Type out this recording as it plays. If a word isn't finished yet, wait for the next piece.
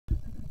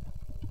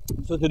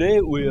So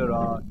today we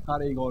are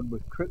carrying on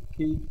with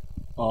Kripke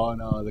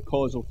on the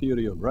causal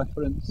theory of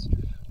reference,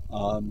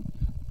 um,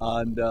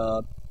 and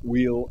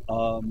we'll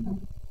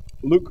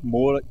look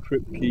more at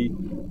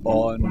Kripke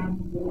on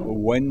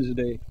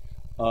Wednesday.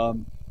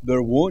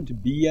 There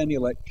won't be any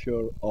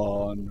lecture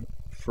on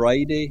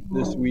Friday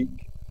this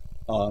week,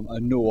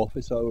 and no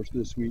office hours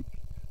this week,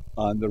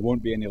 and there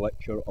won't be any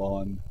lecture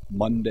on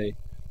Monday.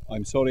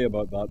 I'm sorry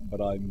about that,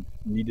 but I'm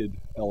needed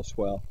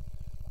elsewhere.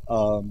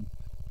 Um,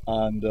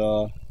 and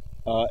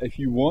if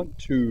you want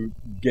to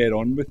get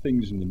on with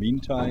things in the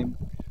meantime,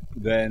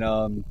 then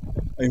I mean,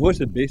 what's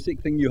the basic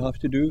thing you have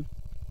to do?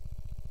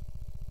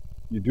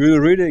 You do the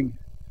reading.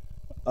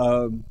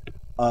 Um,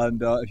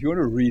 and if you want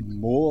to read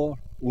more,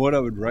 what I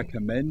would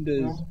recommend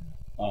is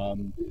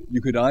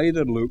you could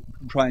either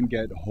try and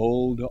get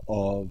hold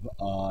of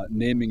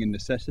Naming and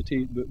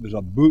Necessity. There's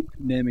a book,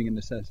 Naming and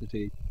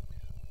Necessity,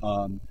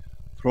 um,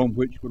 from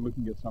which we're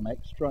looking at some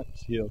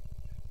extracts here.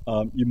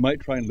 You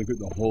might try and look at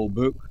the whole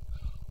book.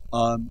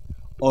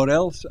 Or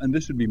else, and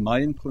this would be my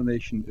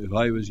inclination if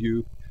I was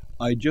you,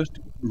 I just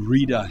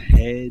read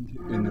ahead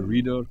in the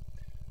reader,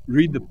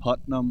 read the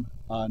Putnam,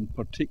 and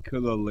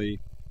particularly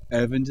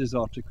Evans's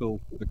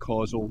article, The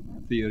Causal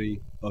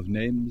Theory of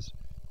Names,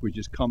 which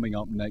is coming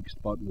up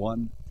next but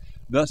one.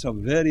 That's a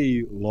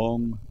very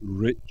long,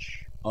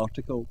 rich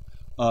article.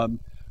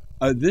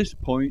 At this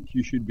point,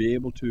 you should be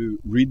able to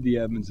read the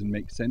Evans and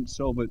make sense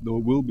of it. There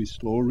will be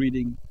slow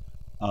reading.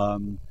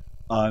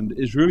 And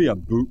it's really a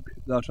book,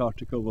 that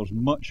article. There's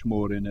much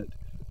more in it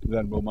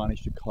than we'll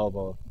manage to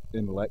cover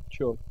in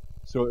lecture.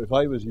 So if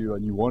I was you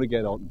and you want to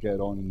get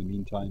on in the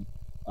meantime,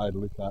 I'd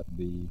look at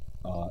the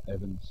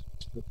Evans.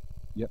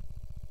 Yep.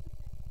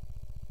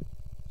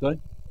 Sorry?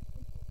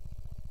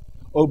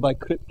 Oh, by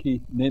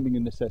Kripke, Naming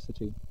and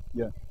Necessity.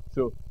 Yeah.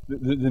 So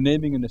the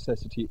Naming and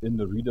Necessity in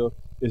the reader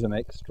is an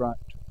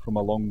extract from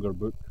a longer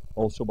book,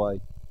 also by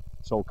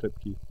Saul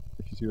Kripke,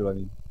 if you see what I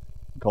mean,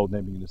 called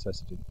Naming and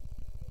Necessity.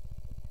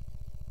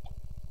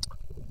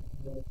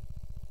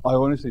 I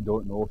honestly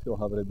don't know if you'll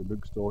have it at the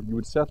bookstore. You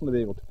would certainly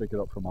be able to pick it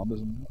up from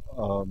Amazon,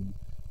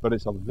 but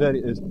it's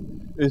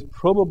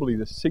probably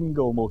the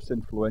single most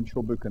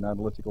influential book in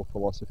analytical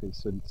philosophy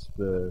since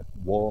the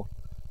war.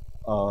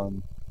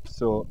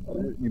 So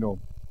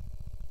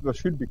there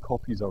should be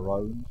copies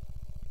around.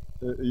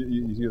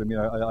 You see what I mean?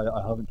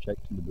 I haven't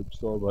checked in the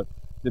bookstore, but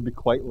they'd be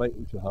quite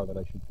likely to have it,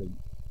 I should think.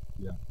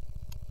 Yeah.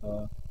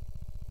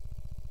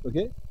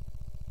 Okay.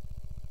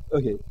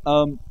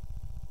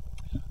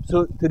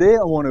 So today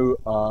I want to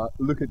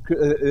look at,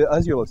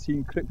 as you'll have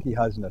seen, Kripke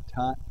has an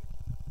attack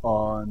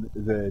on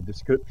the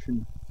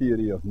description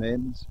theory of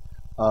names.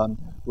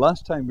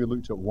 Last time we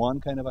looked at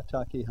one kind of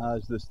attack he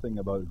has, this thing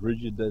about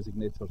rigid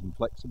designators and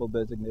flexible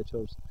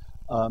designators.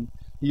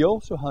 He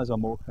also has a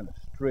more kind of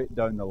straight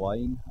down the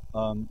line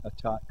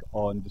attack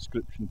on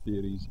description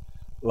theories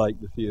like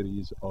the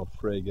theories of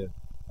Frege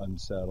and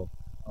Searle.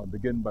 I'll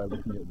begin by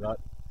looking at that.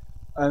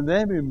 And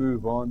then we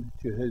move on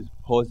to his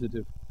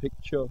positive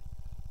picture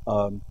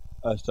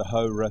as to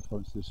how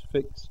reference is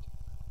fixed,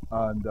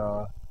 and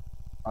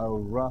I'll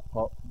wrap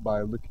up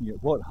by looking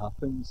at what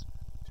happens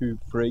to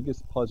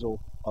Frege's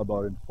puzzle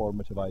about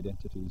informative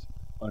identities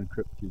on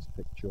Kripke's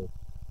picture.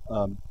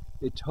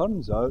 It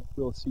turns out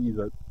we'll see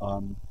that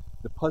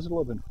the puzzle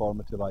of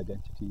informative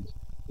identities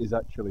is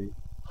actually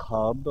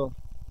harder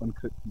on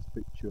Kripke's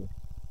picture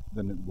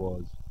than it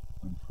was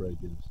on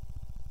Frege's.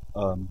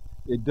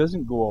 It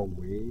doesn't go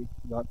away,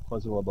 that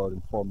puzzle about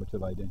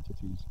informative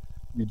identities.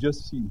 You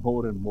just see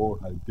more and more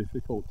how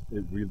difficult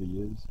it really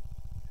is.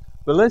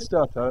 But let's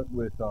start out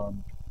with the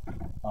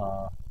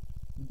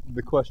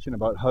question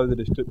about how the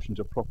descriptions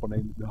of proper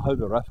names, how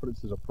the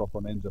references of proper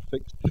names are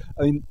fixed.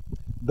 I mean,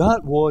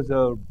 that was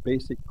our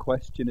basic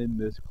question in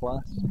this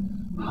class.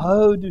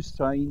 How do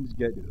signs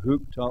get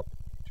hooked up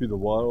to the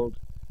world?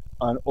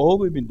 And all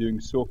we've been doing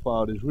so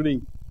far is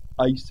really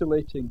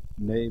isolating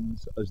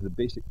names as the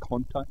basic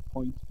contact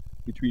point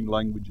between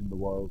language and the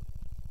world.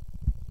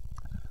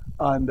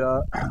 And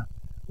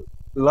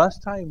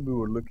last time we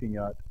were looking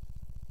at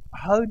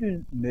how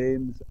do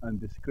names and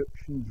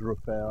descriptions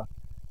refer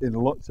in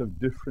lots of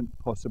different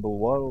possible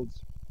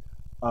worlds.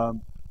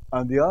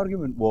 And the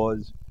argument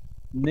was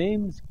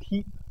names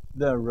keep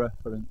their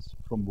reference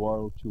from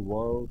world to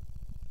world.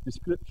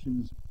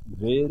 Descriptions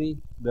vary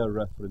their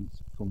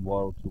reference from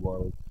world to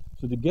world.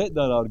 So to get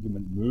that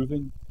argument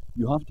moving,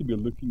 you have to be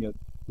looking at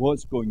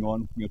what's going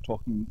on when you're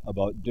talking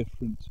about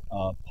different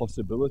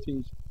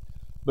possibilities.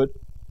 But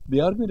the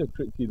argument of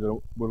Kripke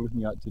that we're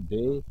looking at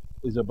today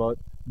is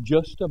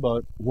just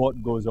about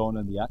what goes on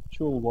in the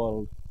actual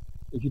world.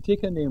 If you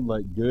take a name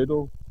like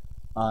Gödel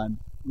and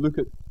look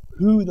at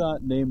who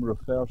that name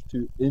refers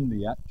to in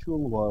the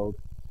actual world,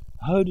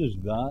 how does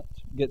that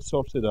get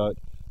sorted out?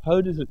 How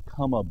does it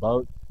come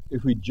about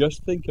if we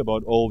just think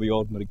about all the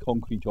ordinary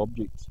concrete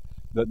objects,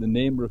 that the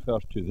name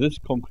refers to this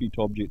concrete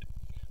object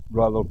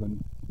rather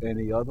than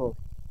any other?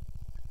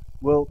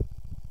 Well,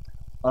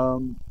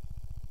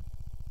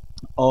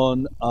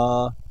 on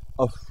a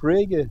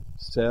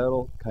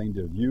Frege-Searle kind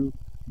of view,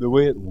 the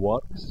way it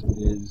works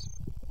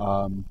is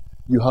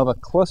you have a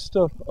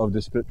cluster of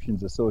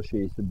descriptions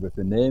associated with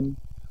the name.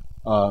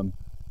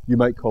 You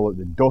might call it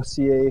the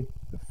dossier,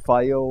 the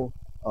file,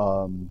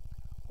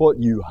 what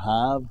you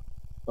have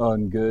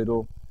on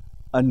Gödel,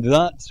 and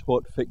that's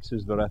what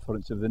fixes the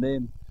reference of the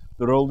name.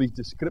 There are all these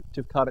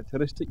descriptive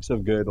characteristics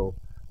of Gödel,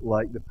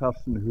 like the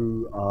person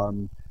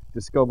who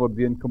discovered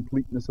the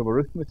incompleteness of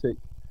arithmetic,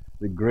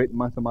 the great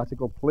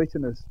mathematical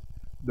Platonist,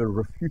 the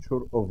refuter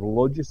of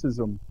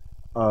logicism.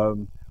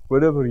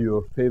 Whatever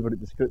your favourite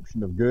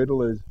description of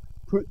Gödel is,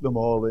 put them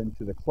all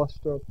into the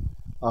cluster,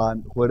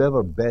 and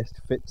whatever best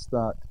fits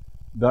that,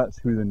 that's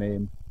who the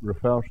name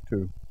refers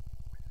to.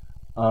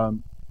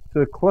 So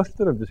the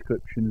cluster of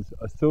descriptions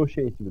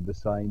associated with the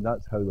sign,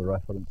 that's how the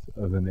reference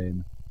of the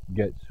name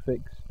gets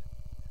fixed.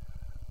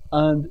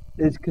 And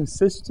it's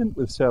consistent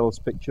with Searle's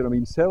picture. I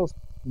mean, Searle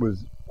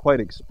was quite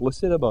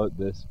explicit about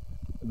this,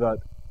 that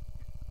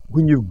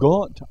when you've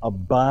got a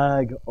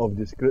bag of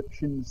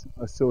descriptions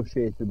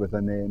associated with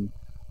a name,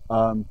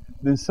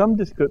 then some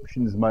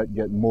descriptions might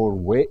get more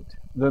weight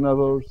than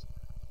others.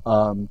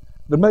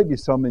 There might be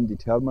some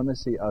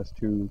indeterminacy as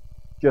to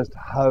just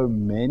how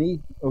many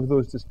of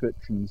those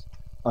descriptions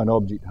an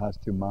object has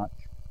to match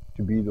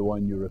to be the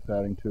one you're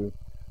referring to.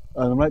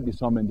 And there might be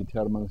some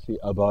indeterminacy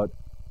about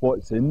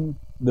what's in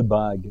the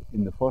bag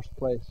in the first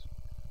place.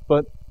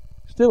 But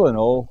still in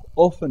all,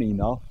 often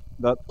enough,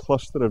 that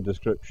cluster of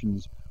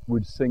descriptions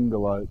would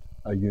single out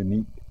a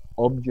unique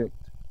object.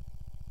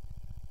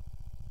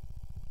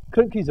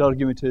 Kripke's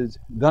argument is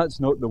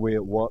that's not the way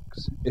it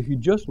works. If you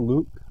just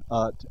look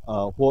at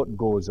what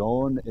goes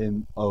on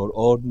in our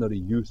ordinary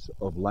use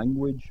of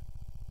language,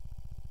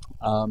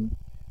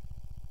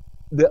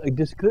 the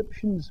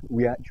descriptions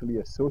we actually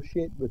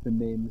associate with the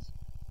names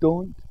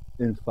don't,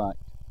 in fact,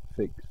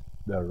 fix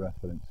their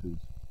references.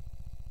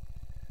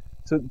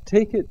 So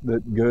take it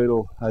that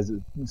Gödel has,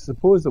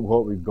 suppose that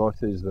what we've got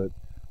is that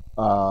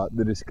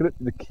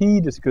the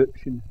key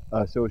description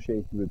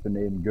associated with the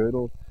name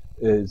Gödel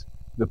is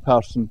the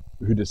person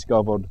who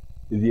discovered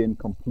the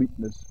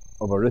incompleteness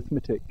of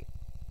arithmetic.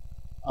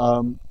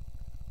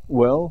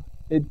 Well,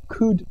 it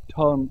could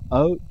turn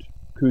out,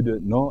 could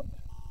it not,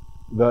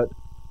 that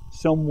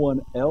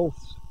someone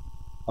else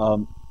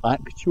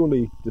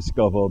actually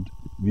discovered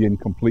the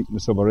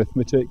incompleteness of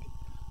arithmetic,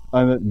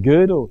 and that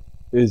Gödel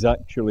is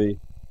actually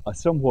a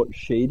somewhat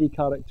shady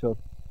character.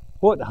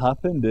 What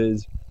happened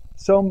is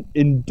some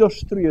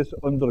industrious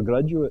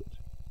undergraduate,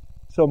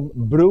 some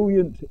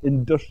brilliant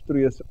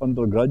industrious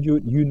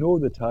undergraduate, you know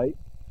the type,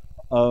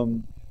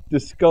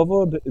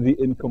 discovered the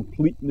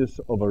incompleteness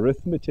of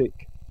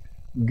arithmetic.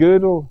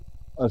 Gödel,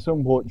 a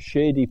somewhat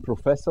shady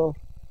professor,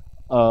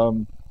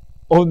 on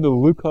the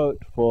lookout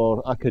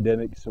for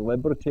academic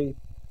celebrity,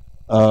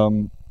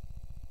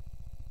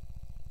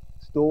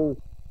 stole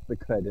the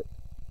credit,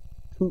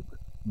 took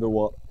the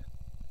work,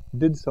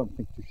 did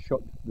something to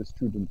shut the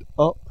student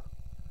up,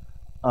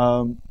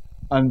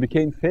 and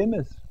became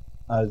famous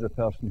as a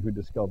person who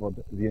discovered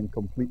the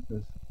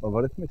incompleteness of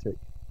arithmetic.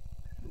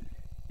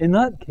 In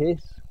that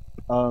case,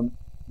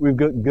 we've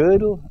got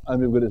Gödel,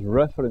 and we've got his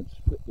reference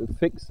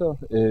fixer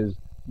is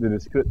the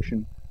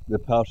description, the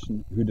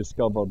person who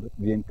discovered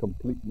the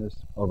incompleteness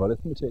of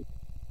arithmetic.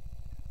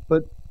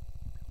 But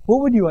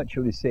what would you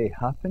actually say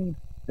happened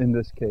in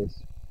this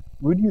case?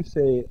 Would you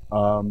say,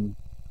 well,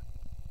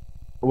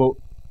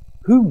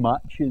 who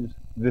matches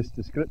this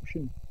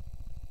description?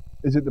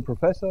 Is it the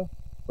professor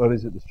or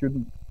is it the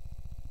student?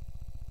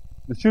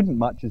 The student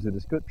matches the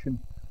description,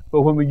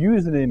 but when we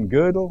use the name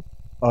Gödel,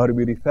 are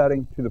we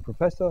referring to the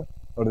professor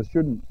or the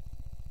student?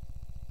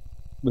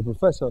 The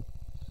professor.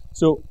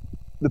 So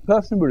the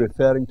person we're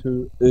referring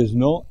to is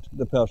not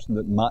the person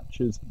that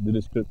matches the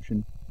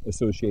description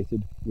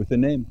associated with the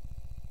name.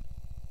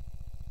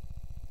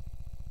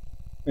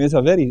 And it's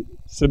a very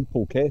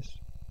simple case.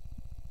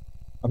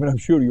 I mean, I'm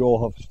sure you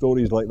all have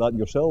stories like that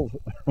yourselves,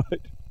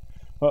 right?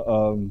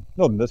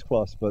 Not in this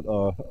class, but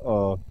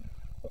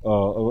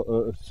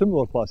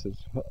similar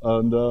classes.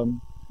 And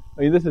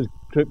I mean, this is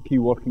Kripke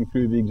working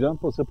through the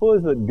example.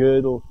 Suppose that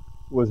Gödel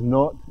was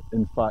not,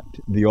 in fact,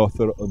 the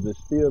author of this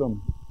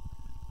theorem.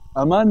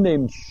 A man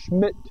named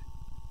Schmidt,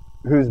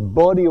 whose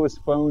body was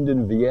found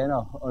in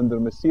Vienna under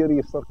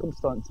mysterious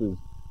circumstances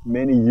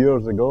many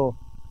years ago,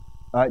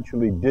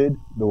 actually did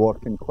the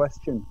work in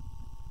question.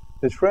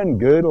 His friend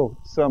Gödel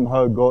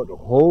somehow got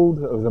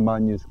hold of the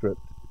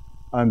manuscript,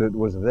 and it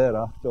was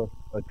thereafter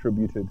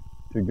attributed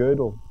to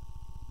Gödel.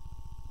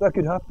 That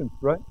could happen,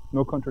 right?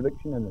 No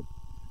contradiction in it.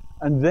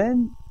 And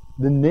then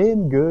the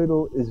name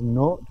Gödel is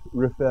not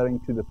referring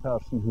to the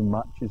person who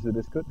matches the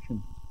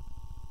description.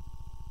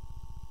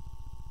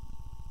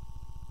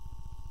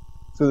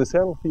 So the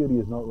Searle theory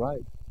is not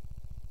right.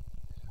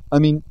 I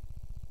mean,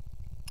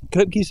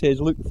 Kripke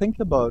says, look, think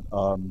about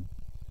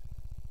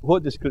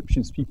what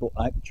descriptions people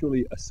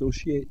actually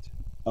associate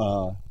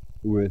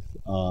with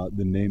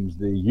the names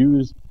they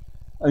use.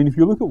 I mean, if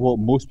you look at what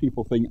most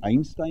people think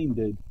Einstein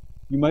did,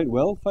 you might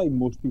well find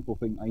most people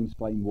think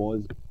Einstein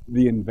was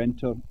the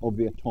inventor of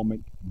the atomic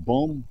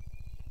bomb.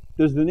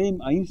 Does the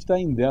name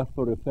Einstein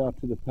therefore refer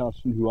to the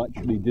person who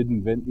actually did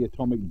invent the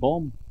atomic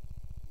bomb?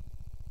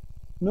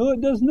 No, it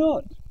does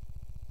not.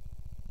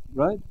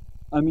 Right?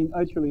 I mean,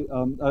 actually,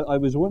 I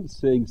was once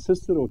saying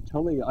Cicero,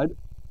 Tully. I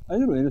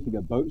don't know anything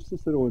about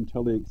Cicero and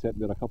Tully except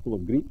they're a couple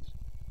of Greeks.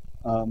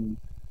 And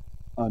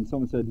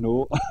someone said,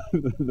 no,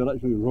 they're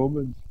actually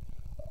Romans.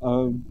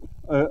 I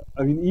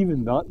mean,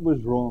 even that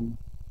was wrong.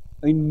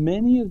 I mean,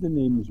 many of the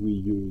names we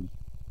use,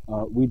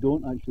 we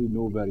don't actually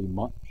know very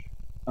much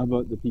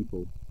about the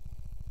people.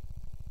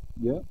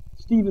 Yeah?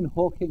 Stephen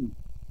Hawking,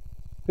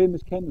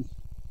 famous chemist.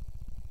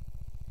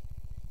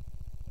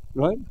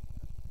 Right?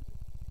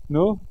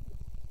 No?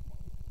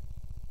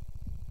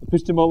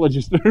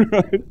 Epistemologist,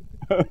 right?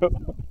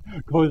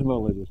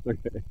 Cosmologist,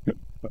 okay.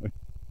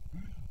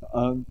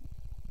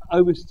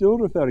 I was still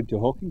referring to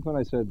Hawking when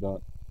I said that,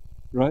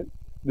 right?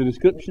 The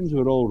descriptions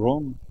were all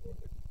wrong.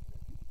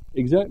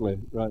 Exactly,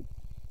 right.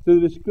 So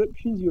the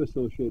descriptions you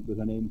associate with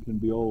a name can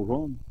be all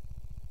wrong.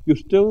 You're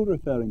still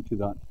referring to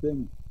that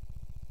thing.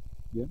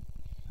 Yeah?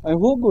 And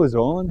what goes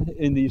on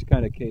in these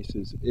kind of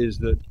cases is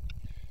that,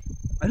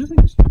 I don't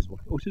think this thing is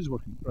working. Oh, it is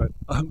working, right.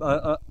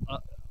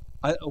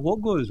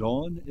 What goes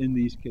on in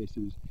these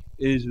cases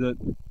is that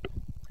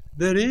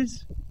there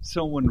is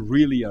someone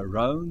really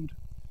around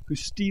who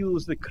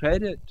steals the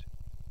credit,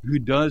 who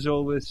does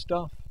all this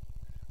stuff.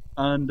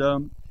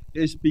 And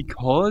it's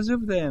because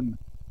of them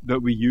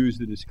that we use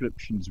the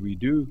descriptions we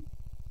do.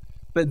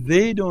 But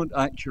they don't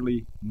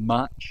actually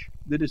match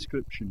the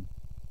description.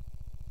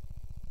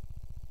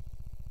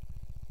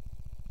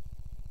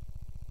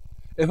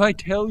 If I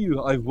tell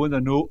you I've won a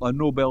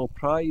Nobel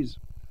Prize,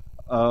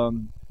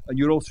 and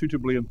you're all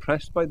suitably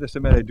impressed by this, I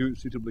mean I do it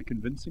suitably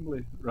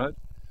convincingly, right?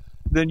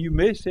 Then you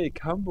may say,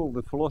 Campbell,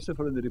 the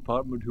philosopher in the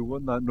department who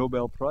won that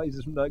Nobel Prize,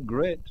 isn't that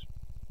great?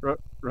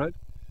 Right?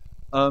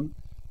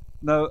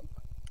 Now,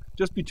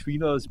 just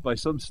between us, by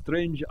some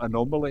strange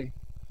anomaly,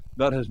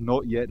 that has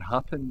not yet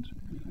happened.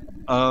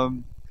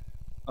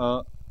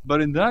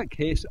 But in that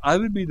case, I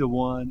would be the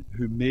one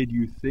who made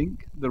you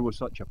think there was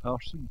such a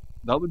person.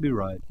 That would be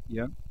right,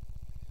 yeah?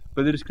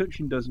 But the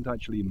description doesn't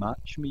actually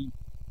match me.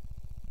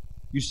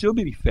 You still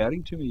be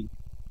referring to me.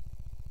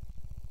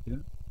 Yeah?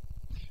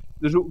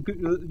 There's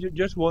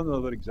just one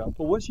other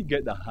example. Once you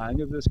get the hang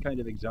of this kind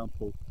of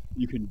example,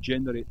 you can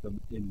generate them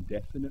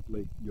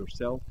indefinitely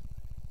yourself.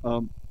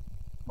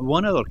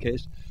 One other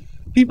case,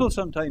 people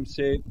sometimes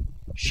say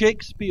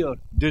Shakespeare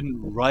didn't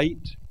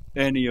write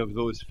any of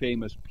those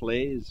famous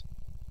plays.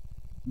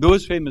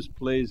 Those famous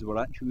plays were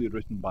actually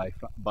written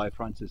by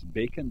Francis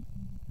Bacon.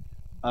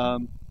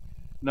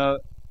 Now,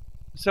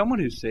 someone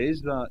who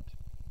says that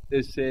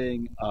is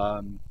saying,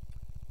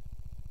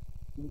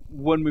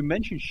 when we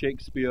mention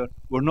Shakespeare,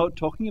 we're not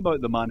talking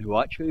about the man who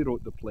actually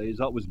wrote the plays.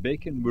 That was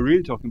Bacon. We're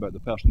really talking about the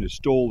person who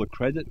stole the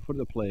credit for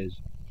the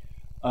plays.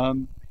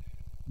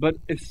 But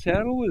if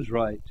Searle was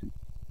right,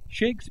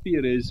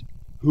 Shakespeare is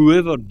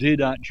whoever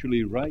did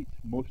actually write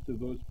most of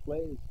those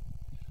plays.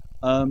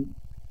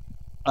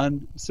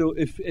 And so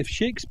if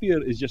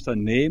Shakespeare is just a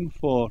name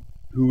for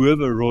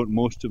whoever wrote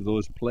most of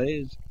those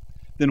plays,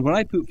 then when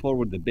I put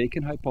forward the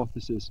Bacon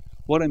hypothesis,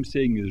 what I'm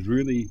saying is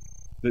really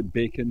that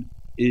Bacon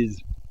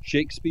is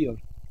Shakespeare.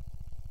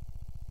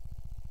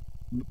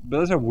 But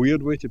that's a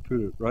weird way to put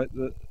it, right?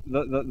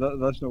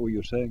 That's not what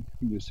you're saying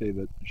when you say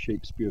that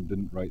Shakespeare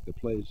didn't write the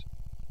plays.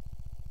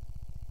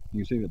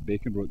 You're saying that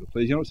Bacon wrote the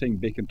plays. You're not saying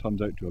Bacon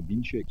turns out to have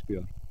been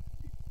Shakespeare.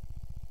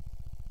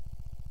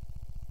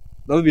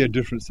 That would be a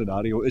different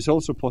scenario. It's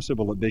also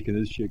possible that Bacon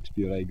is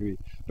Shakespeare, I agree.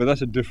 But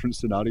that's a different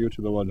scenario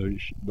to the one where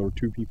there were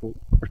two people,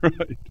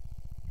 right?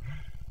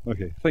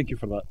 Okay, thank you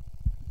for that.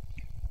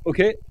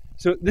 Okay,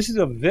 so this is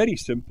a very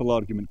simple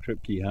argument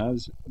Kripke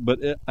has, but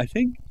I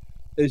think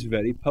it's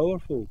very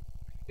powerful.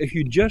 If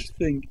you just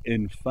think,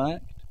 in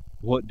fact,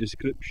 what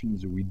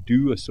descriptions we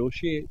do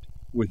associate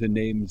with the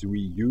names we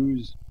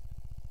use,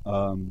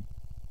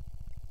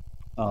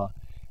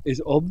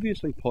 it's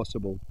obviously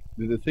possible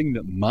that the thing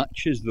that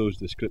matches those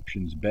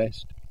descriptions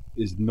best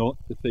is not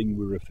the thing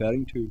we're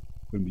referring to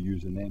when we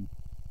use a name.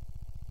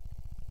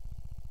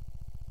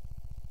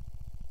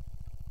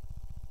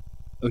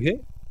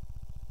 Okay?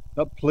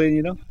 That plain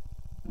enough?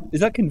 Is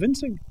that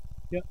convincing?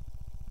 Yeah.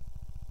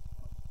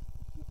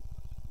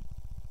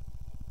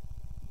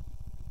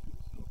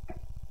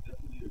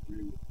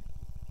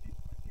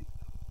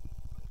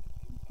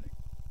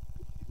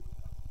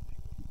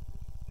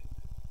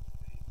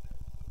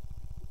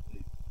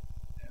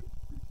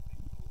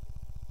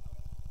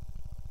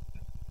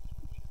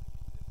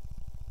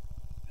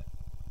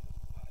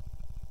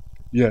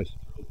 Yes.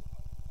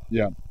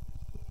 Yeah.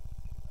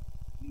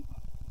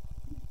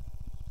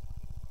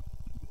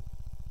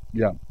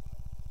 Yeah.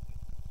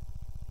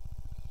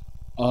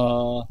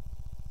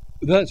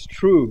 That's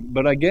true,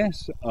 but I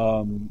guess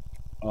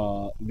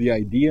the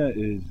idea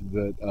is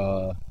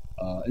that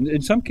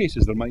in some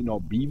cases there might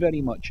not be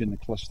very much in the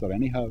cluster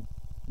anyhow,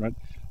 right?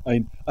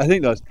 I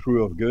think that's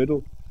true of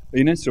Gödel. I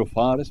mean,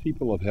 insofar as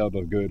people have heard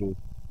of Gödel,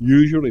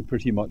 usually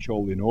pretty much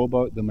all they know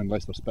about them,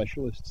 unless they're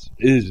specialists,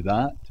 is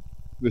that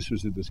this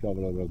was the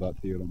discoverer of that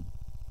theorem.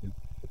 Yeah.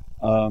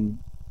 But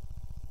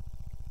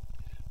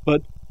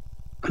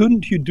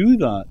couldn't you do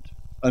that?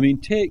 I mean,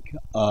 take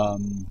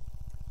the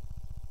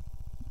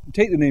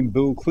name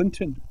Bill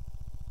Clinton.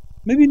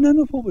 Maybe none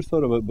of what was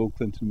thought about Bill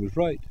Clinton was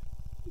right.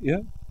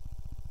 Yeah.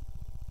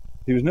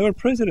 He was never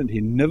president.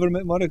 He never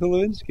met Monica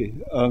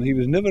Lewinsky. He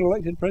was never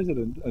elected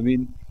president. I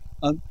mean,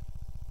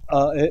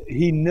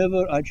 he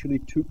never actually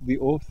took the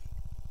oath,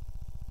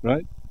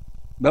 right?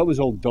 That was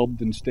all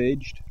dubbed and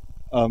staged.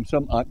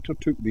 Some actor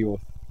took the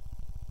oath,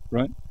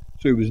 right?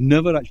 So he was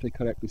never actually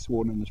correctly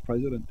sworn in as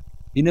president.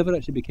 He never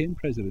actually became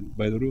president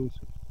by the rules.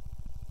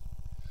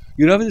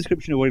 You have a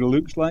description of what he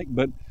looks like,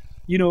 but,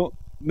 you know,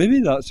 maybe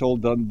that's all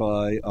done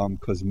by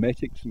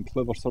cosmetics and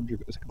clever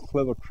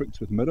tricks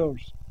with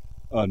mirrors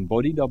and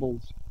body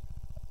doubles.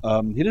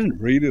 He doesn't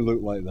really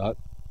look like that.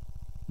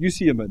 You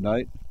see him at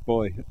night,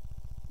 boy,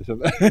 it's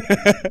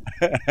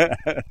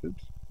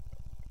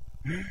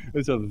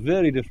a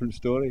very different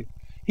story.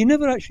 He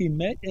never actually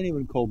met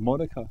anyone called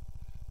Monica.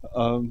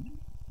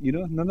 You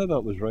know, none of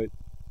that was right.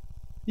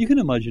 You can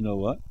imagine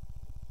all that.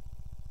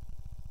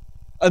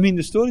 I mean,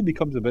 the story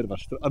becomes a bit of a...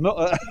 I'm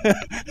not...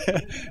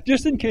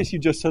 just in case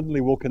you've just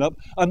suddenly woken up,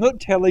 I'm not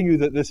telling you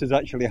that this is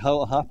actually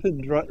how it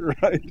happened,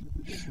 right?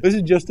 This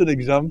is just an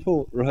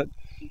example, right?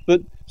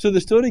 But, so the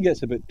story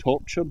gets a bit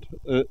tortured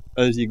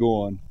as you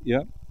go on,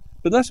 yeah?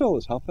 But that's all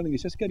that's happening,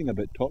 it's just getting a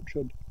bit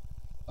tortured.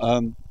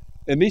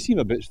 It may seem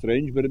a bit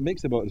strange, but it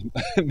makes about as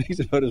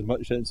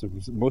much sense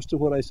as most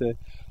of what I say.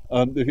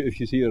 If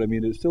you see what I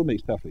mean, it still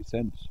makes perfect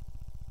sense,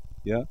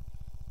 yeah?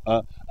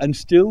 And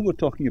still we're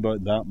talking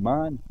about that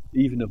man,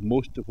 even if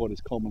most of what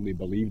is commonly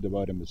believed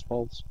about him is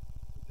false.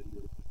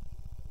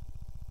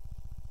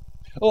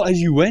 Oh, as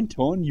you went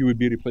on, you would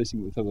be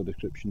replacing it with other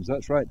descriptions,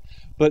 that's right.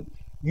 But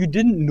you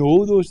didn't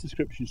know those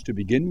descriptions to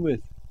begin with,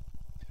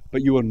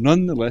 but you were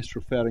nonetheless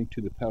referring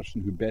to the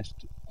person who best...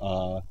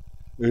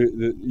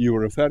 you were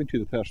referring to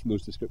the person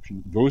those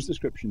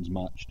descriptions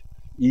matched,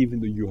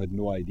 even though you had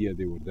no idea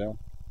they were there.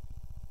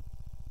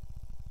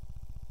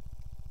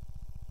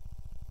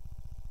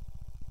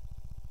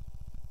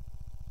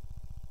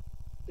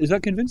 Is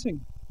that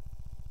convincing?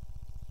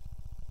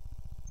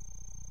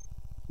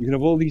 You can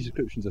have all these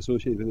descriptions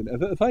associated with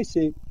it. If I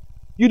say,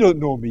 you don't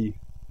know me,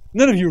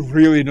 none of you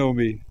really know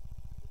me,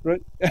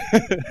 right?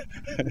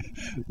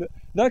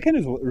 That kind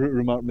of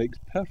remark makes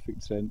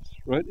perfect sense,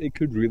 right? It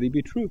could really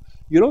be true.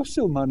 You're all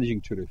still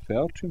managing to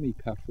refer to me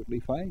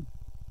perfectly fine,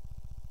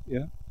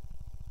 yeah?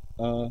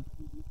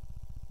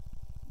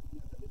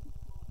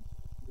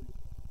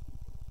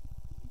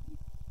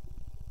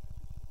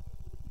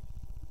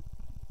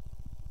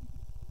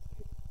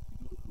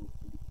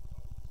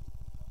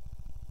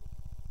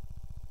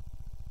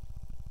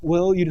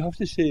 Well, you'd have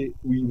to say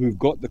we've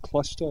got the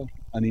cluster,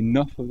 and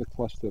enough of the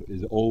cluster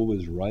is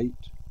always right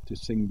to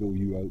single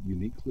you out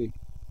uniquely.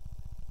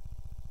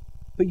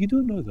 But you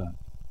don't know that.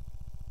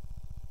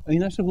 I mean,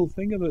 that's the whole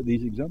thing about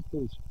these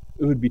examples.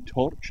 It would be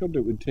tortured,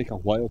 it would take a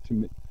while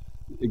to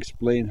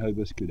explain how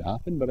this could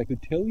happen, but I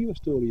could tell you a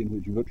story in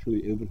which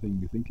virtually everything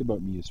you think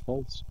about me is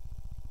false.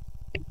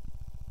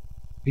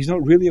 He's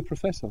not really a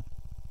professor.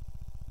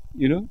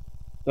 You know?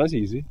 That's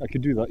easy. I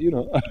could do that, you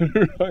know.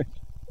 Right.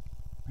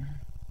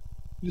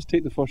 Just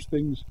take the first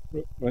things,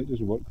 right,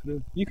 just work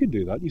through. You could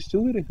do that. You're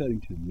still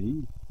referring to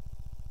me.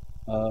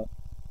 1,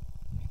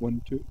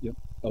 2, yep.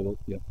 Oh, well,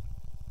 yep.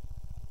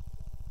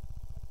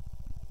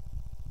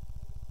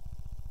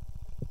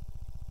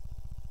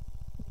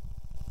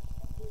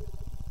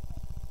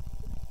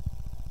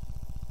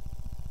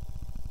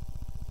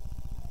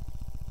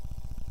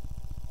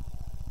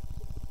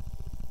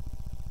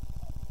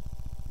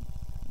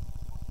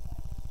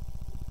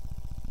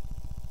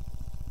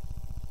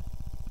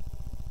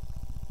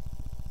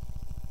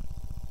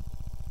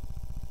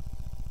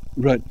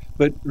 Right,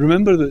 but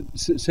remember that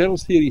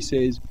Searle's theory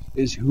says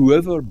is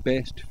whoever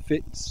best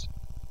fits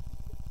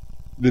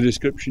the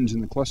descriptions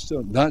in the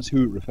cluster, that's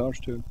who it refers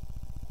to.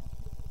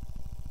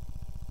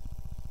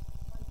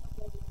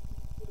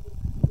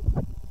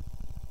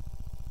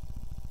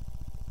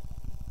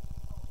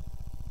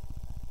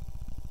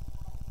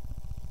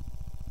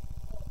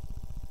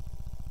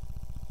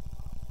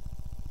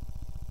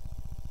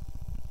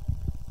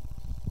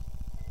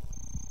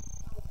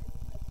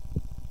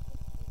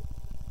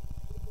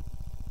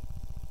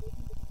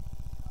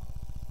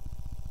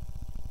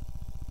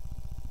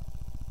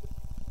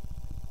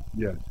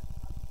 Yes.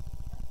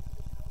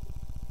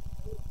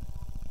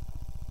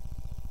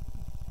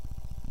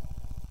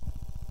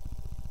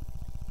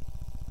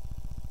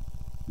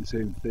 The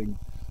same thing.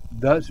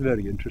 That's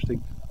very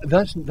interesting.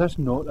 That's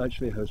not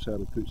actually how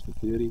Searle puts the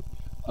theory.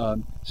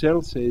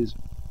 Searle says,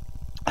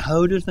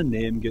 how does the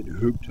name get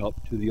hooked up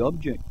to the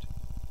object?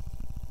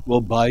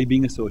 Well, by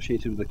being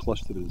associated with a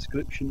cluster of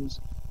descriptions,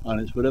 and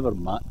it's whatever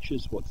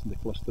matches what's in the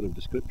cluster of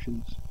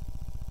descriptions.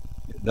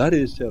 That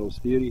is Searle's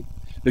theory.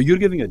 Now you're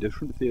giving a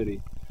different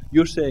theory.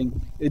 You're saying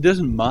it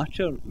doesn't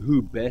matter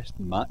who best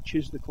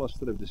matches the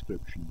cluster of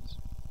descriptions.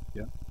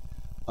 Yeah.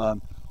 The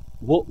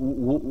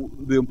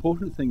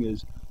important thing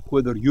is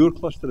whether your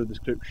cluster of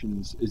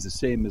descriptions is the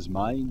same as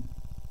mine.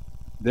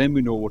 then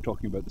we know we're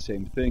talking about the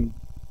same thing.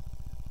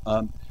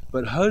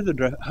 But how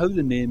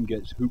the name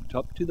gets hooked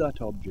up to that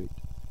object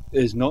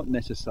is not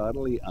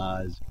necessarily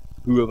as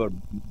whoever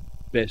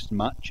best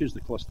matches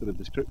the cluster of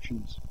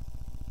descriptions.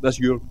 That's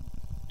your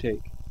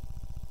take.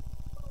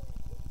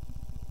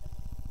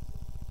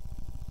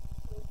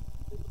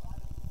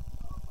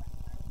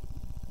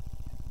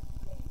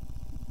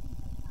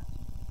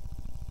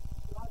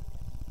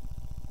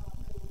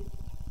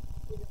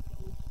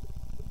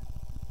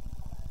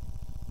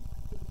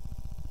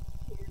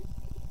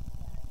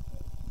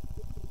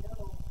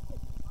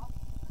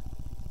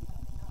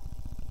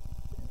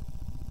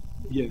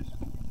 Yes.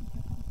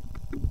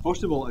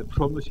 First of all, I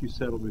promise you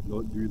Sarah would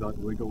not do that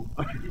wiggle.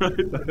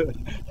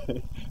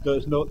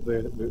 That's not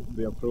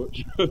the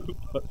approach.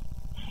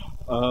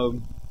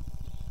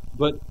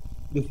 But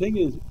the thing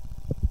is,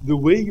 the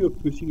way you're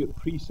putting it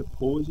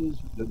presupposes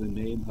that the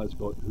name has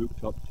got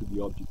hooked up to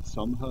the object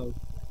somehow,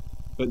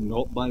 but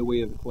not by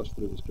way of the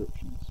cluster of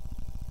descriptions,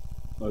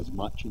 as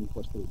matching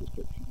cluster of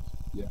descriptions.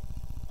 Yeah.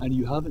 And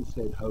you haven't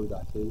said how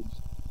that is.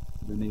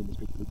 The name is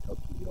hooked up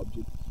to the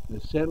object. Now,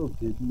 Cyril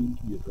did mean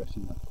to be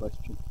addressing that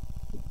question.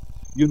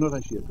 You're not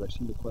actually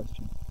addressing the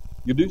question.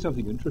 You're doing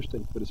something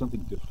interesting, but it's something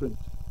different.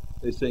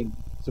 It's saying,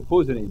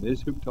 suppose the name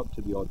is hooked up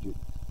to the object.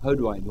 How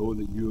do I know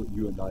that you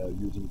and I are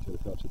using it to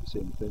refer to the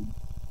same thing?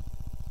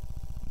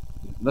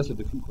 Yeah, and that's a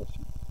different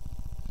question.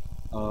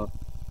 I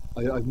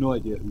have no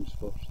idea who's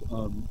first.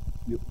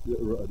 You're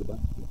right at the back.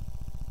 Yeah.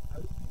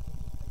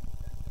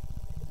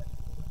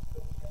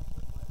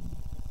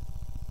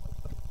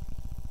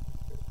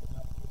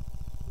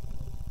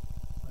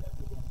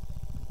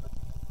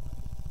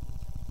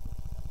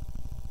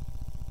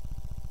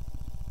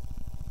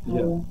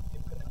 Yeah.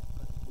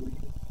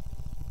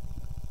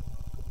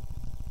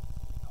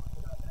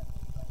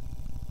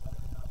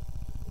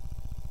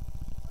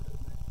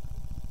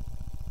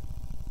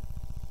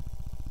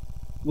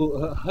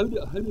 Well, how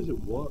does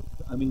it work?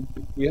 I mean,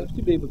 we have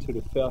to be able to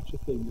refer to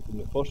things in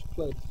the first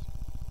place,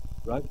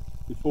 right?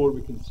 Before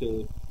we can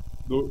say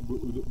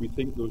we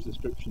think those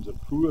descriptions are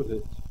true of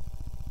it.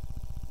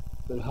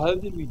 But how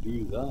did we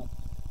do that?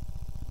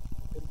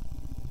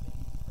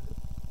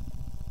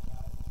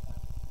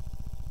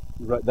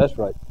 Right, that's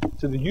right.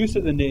 So the use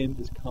of the name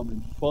is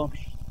coming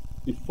first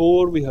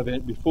before we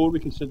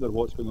consider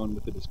what's going on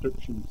with the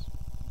descriptions.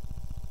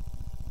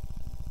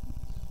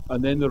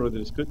 And then there are the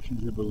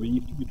descriptions we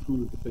believe to be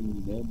true of the thing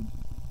we named.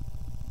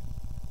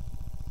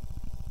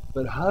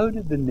 But how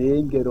did the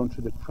name get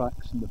onto the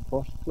tracks in the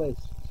first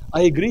place?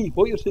 I agree,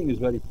 what you're saying is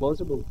very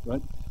plausible,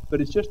 right? But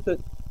it's just that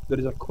there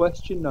is a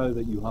question now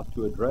that you have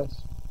to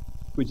address,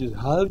 which is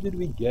how did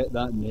we get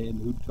that name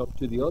hooked up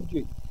to the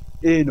object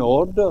in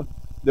order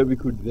that we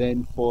could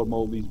then form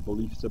all these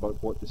beliefs about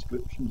what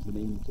descriptions the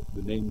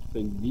named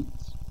thing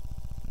meets?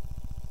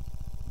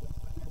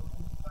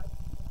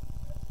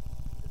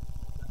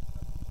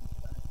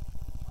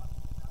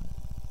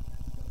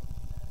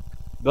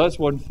 That's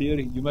one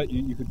theory.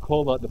 You could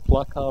call that the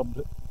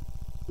placard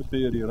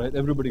theory, right?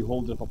 Everybody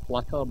holds up a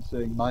placard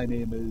saying my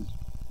name is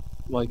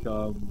like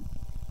a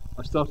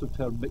starter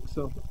term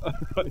mixer,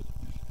 right?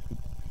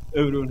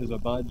 Everyone has a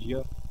badge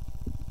here.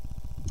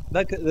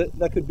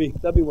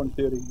 That'd be one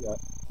theory. Yeah.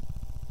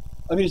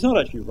 I mean, it's not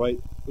actually right,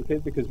 okay?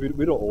 Because we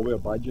don't all wear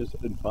badges,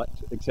 in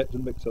fact, except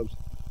in mixers.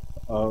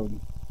 But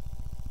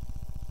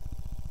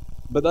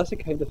that's the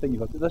kind of thing you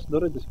have to. That's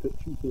not a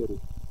description theory.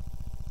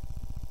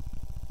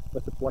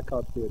 That's a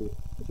placard theory.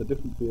 It's a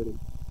different theory.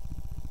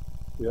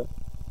 Yeah.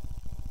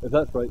 If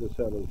that's right, then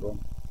Sarah is wrong.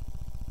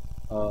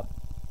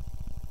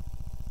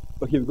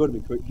 Okay, we've got to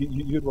be quick.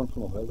 You had one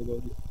from a while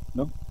ago.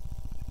 No?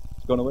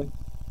 It's gone away?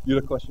 You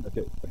had a question?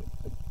 Okay.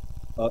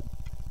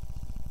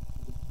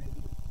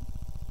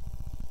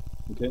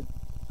 Okay.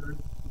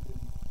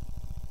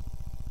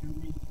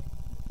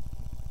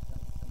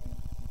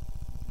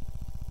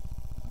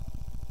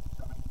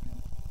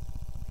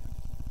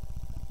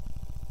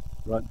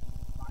 Right.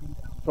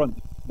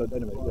 Front, but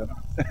anyway, yeah.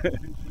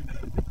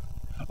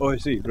 Oh, I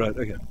see. Right.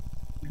 Okay.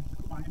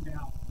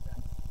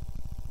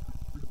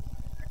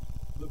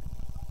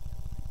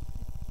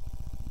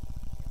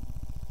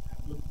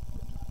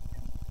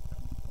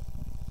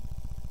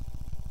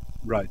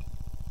 Right.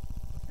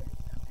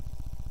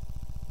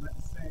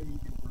 Let's say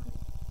you were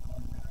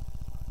going back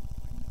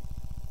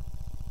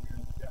on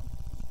the depth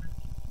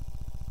description.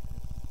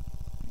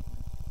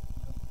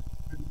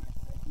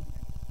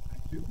 I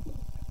do look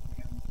at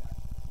the end that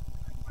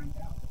I find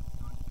out that it's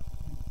not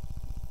him.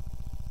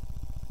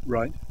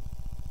 Right.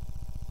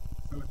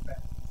 So it's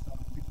that. So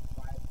which is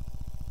why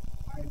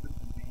is it the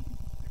name?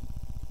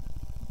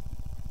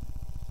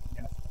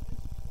 Yes, it is.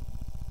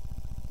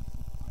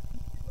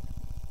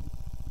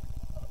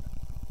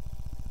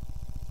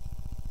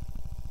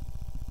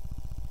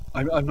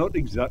 I'm not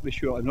exactly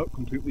sure. I'm not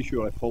completely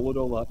sure I followed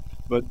all that.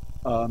 But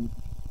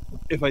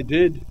if I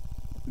did,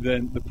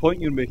 then the point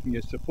you're making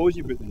is suppose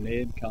you've got the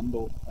name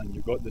Campbell and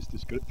you've got this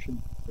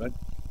description, right?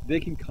 They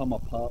can come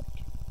apart.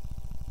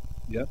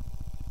 Yeah.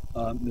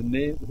 The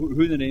name,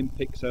 who the name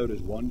picks out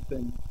is one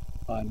thing,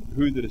 and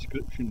who the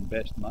description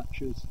best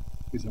matches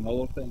is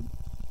another thing.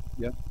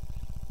 Yeah.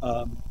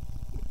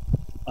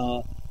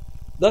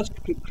 That's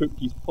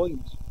Kripke's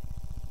point.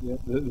 Yeah,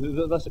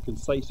 that's a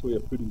concise way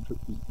of putting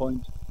Kripke's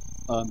point.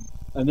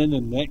 And then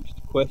the next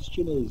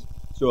question is,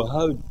 so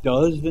how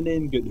does the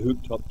name get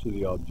hooked up to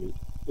the object,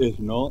 if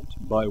not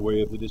by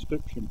way of the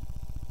description?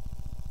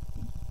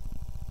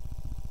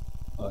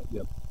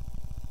 Yeah.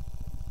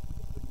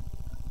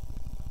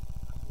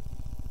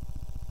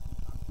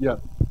 Yeah.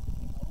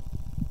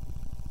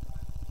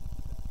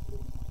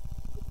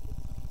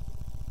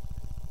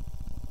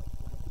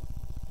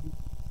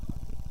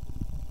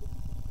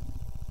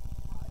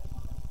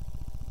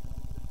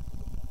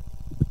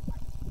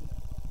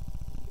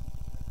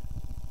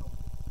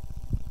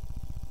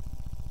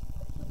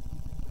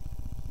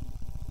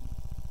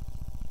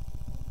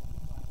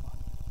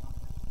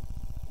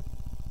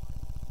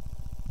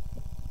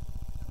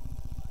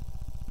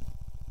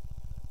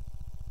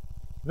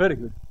 Very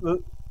good.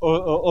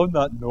 On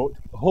that note,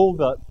 hold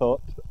that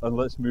thought and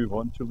let's move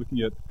on to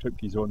looking at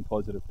Kripke's own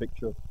positive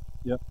picture.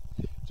 Yeah.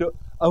 So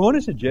I want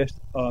to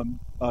suggest,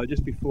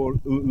 just before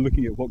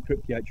looking at what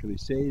Kripke actually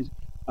says,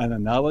 an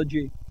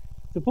analogy.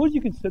 Suppose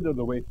you consider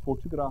the way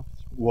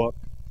photographs work.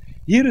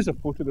 Here is a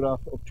photograph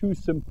of two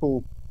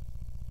simple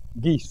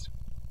geese.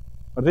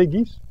 Are they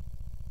geese?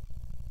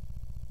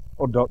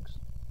 Or ducks?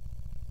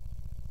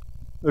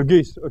 They're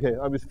geese. Okay,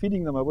 I was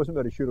feeding them. I wasn't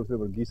very sure if they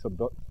were geese or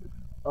ducks.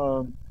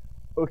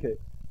 Okay,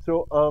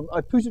 so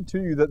I put it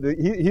to you that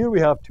here we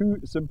have two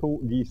simple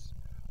geese.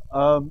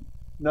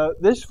 Now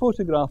this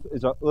photograph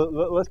is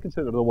let's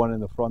consider the one in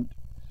the front.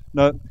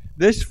 Now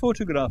this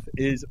photograph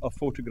is a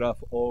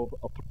photograph of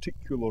a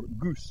particular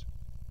goose,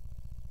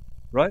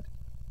 right?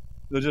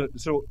 There's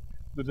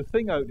a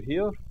thing out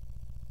here,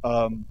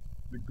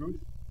 the goose,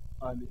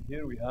 and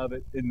here we have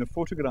it in the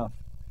photograph.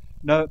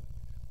 Now,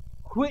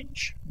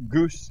 which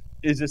goose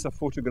is this a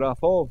photograph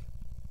of?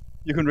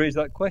 You can raise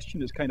that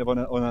question. It's kind of on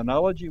an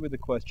analogy with the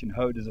question,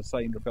 how does a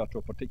sign refer to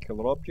a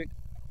particular object?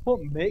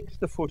 What makes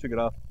the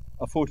photograph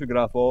a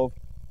photograph of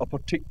a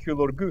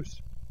particular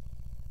goose?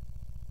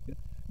 Yeah.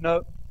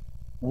 Now,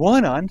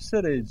 one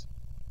answer is,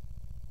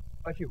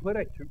 actually where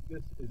I took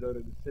this is out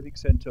of the Civic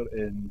Centre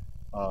in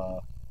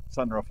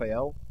San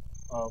Rafael,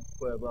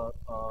 where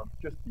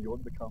just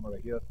beyond the camera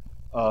here,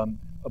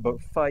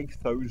 about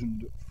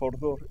 5,000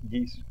 further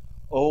geese,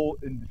 all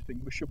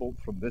indistinguishable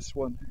from this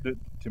one,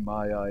 to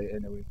my eye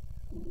anyway.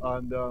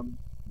 And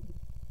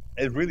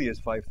it really is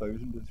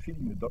 5,000. It's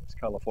feeding the ducks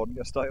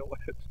California style.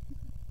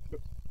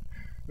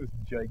 This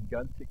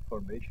gigantic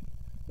formation.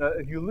 Now,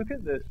 if you look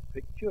at this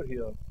picture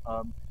here,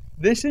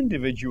 this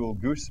individual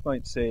goose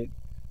might say,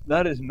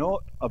 that is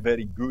not a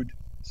very good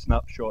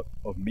snapshot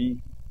of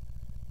me.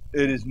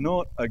 It is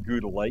not a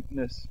good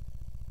likeness.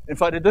 In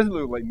fact, it doesn't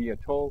look like me at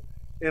all.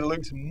 It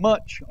looks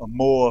much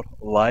more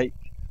like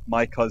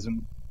my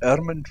cousin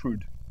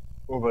Ermintrude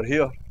over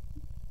here.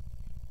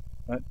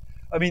 Right?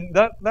 I mean,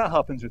 that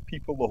happens with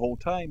people the whole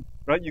time,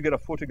 right? You get a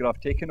photograph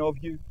taken of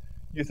you,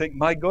 you think,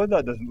 my God,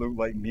 that doesn't look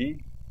like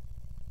me.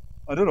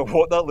 I don't know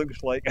what that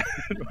looks like,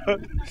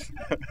 but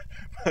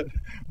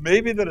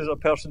maybe there is a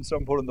person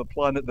somewhere on the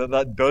planet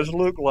that does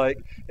look like,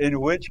 in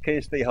which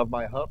case they have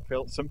my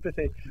heartfelt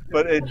sympathy,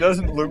 but it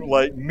doesn't look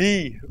like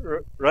me,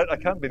 right? I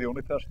can't be the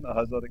only person that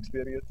has that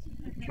experience,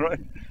 right?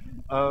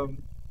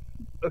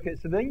 Okay,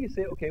 so then you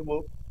say, okay,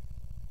 well,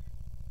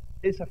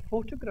 it's a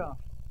photograph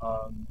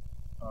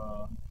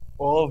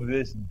of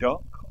this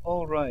duck,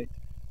 all right,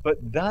 but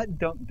that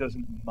duck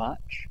doesn't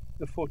match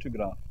the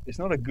photograph. It's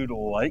not a good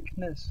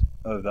likeness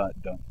of that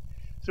duck.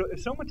 So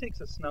if someone takes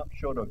a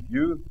snapshot of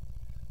you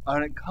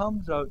and it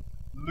comes out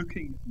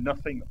looking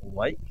nothing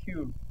like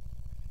you,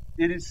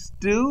 it is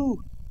still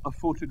a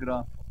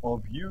photograph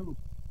of you.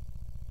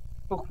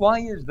 But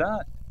why is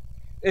that?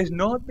 It's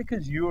not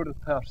because you're the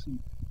person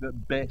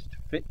that best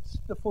fits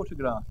the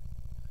photograph.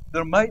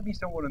 There might be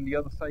someone on the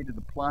other side of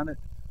the planet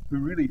who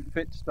really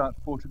fits that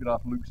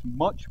photograph, looks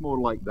much more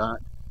like that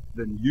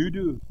than you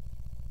do.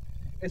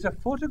 It's a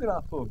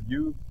photograph of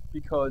you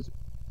because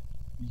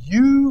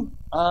you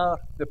are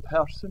the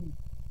person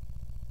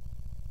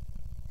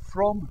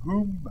from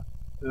whom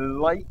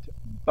light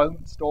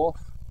bounced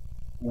off,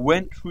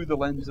 went through the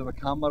lens of a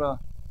camera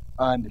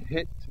and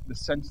hit the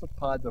sensor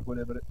pad or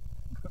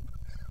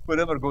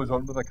whatever goes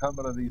on with a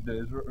camera these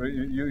days.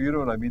 You know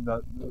what I mean?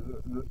 That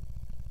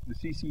the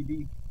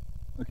CCD.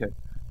 Okay,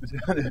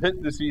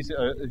 hit the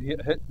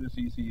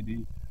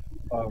CCD.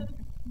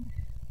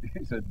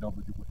 He said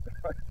nobody would.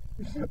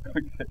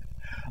 Okay.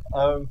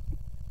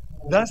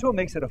 That's what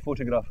makes it a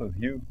photograph of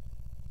you.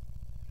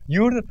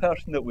 You're the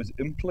person that was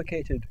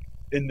implicated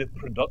in the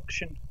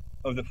production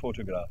of the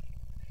photograph,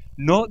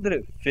 not that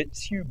it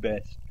fits you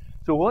best.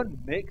 So what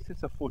makes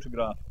this a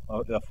photograph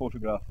of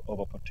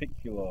a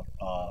particular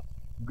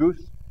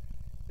goose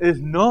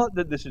is not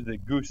that this is the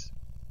goose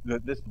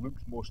that this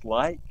looks most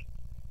like.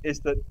 It's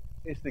that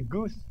it's the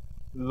goose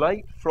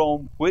light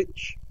from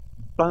which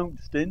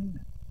bounced in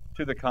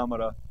to the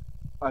camera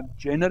and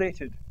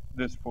generated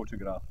this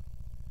photograph.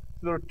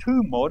 So there are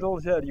two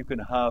models there you can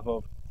have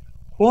of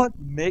what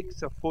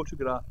makes a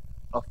photograph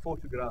a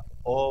photograph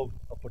of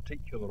a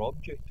particular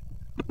object.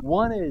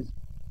 One is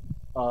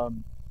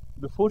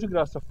the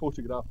photograph's a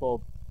photograph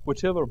of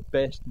whichever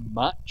best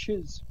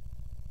matches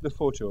the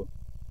photo.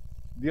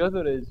 The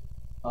other is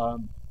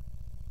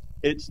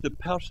it's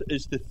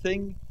the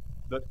thing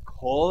that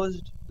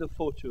caused the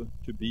photo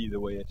to be the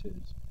way it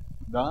is.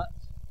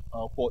 That's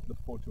what the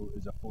photo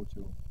is a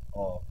photo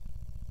of.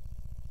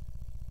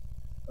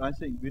 And I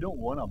think we don't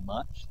want a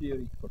match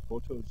theory for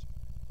photos.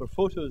 For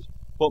photos,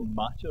 what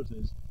matters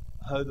is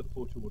how the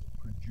photo was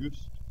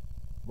produced,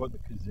 what the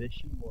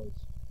position was.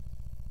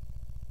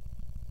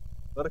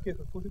 Is that okay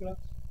for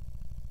photographs?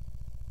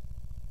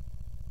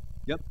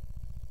 Yep.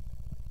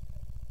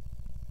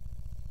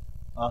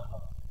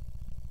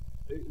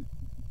 Can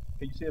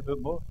you say a bit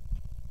more?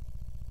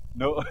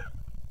 No.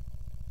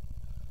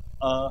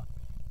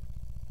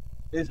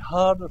 It's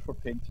harder for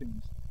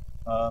paintings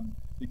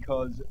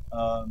because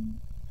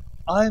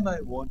I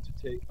might want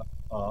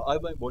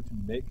to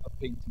make a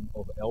painting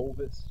of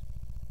Elvis,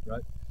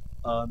 right?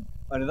 And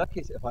in that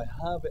case, if I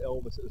have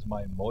Elvis as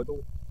my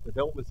model, if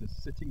Elvis is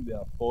sitting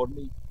there for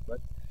me, right,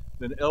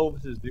 then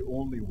Elvis is the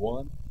only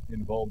one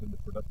involved in the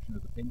production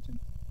of the painting.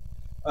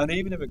 And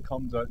even if it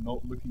comes out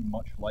not looking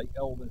much like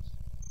Elvis,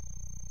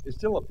 it's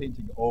still a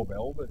painting of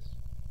Elvis.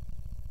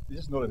 It's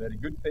just not a very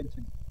good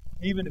painting,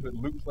 even if it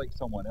looks like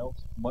someone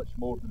else much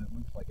more than it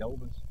looks like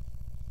Elvis.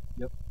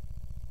 Yep.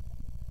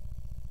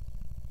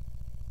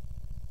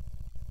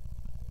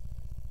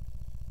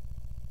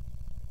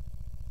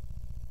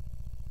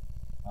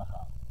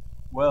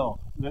 Well,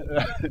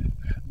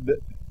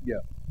 yeah,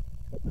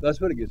 that's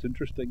where it gets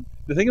interesting.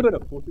 The thing about a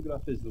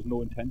photograph is there's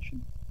no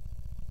intention,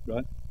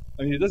 right?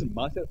 I mean, it doesn't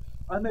matter.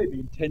 I might be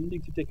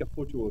intending to take a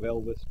photo of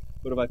Elvis,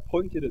 but if I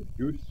pointed at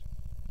the goose,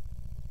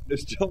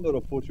 it's still not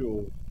a photo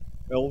of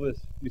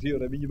Elvis. You see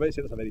what I mean? You might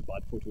say that's a very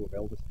bad photo of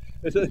Elvis.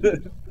 It's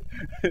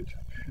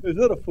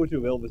not a photo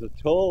of Elvis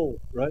at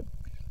all, right?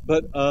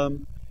 But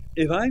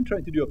if I'm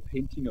trying to do a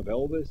painting of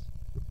Elvis,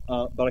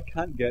 but I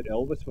can't get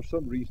Elvis, for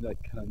some reason I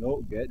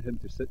cannot get him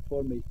to sit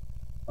for me,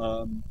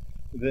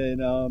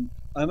 then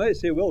I might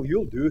say, well,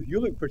 you'll do. You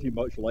look pretty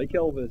much like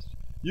Elvis.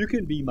 You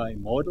can be my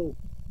model.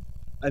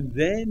 And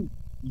then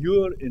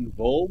you're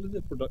involved in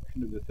the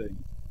production of the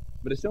thing.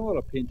 But it's still not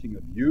a painting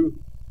of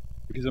you,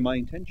 because of my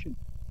intention.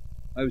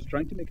 I was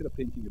trying to make it a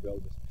painting of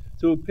Elvis.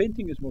 So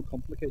painting is more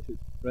complicated,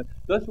 right?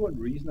 That's one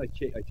reason I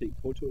take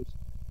photos,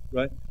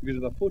 right? Because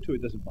with a photo,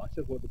 it doesn't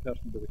matter what the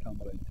person with the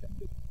camera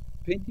intended.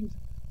 Paintings,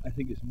 I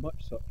think, is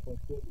much subtler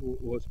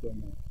what's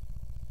going on.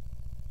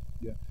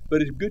 Yeah,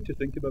 but it's good to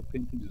think about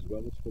paintings as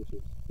well as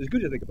photos. It's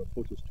good to think about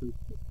photos too.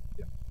 But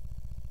yeah.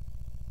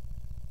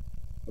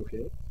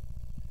 Okay.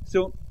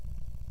 So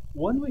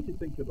one way to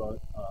think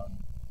about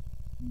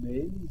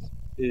names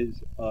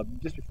is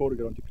just before we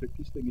get on to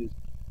Kripke's thing is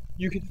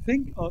you could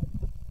think of.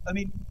 I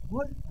mean,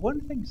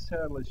 one thing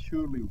Searle is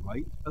surely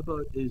right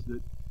about is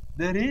that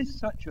there is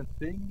such a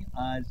thing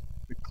as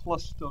the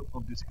cluster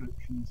of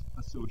descriptions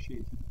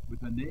associated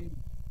with a name.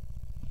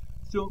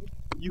 So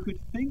you could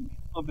think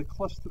of the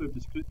cluster of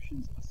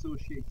descriptions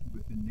associated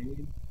with a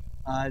name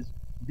as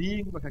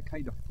being like a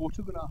kind of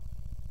photograph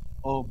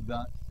of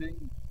that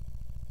thing.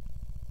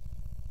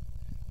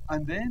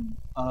 And then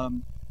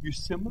you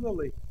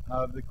similarly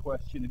have the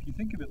question, if you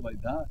think of it like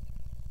that,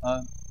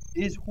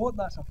 is what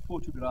that's a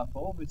photograph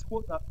of, is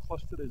what that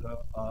cluster is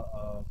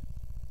a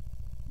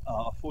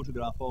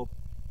photograph of,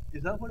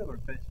 is that whatever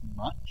best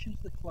matches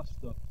the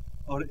cluster,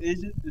 or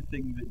is it the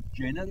thing that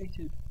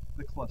generated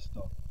the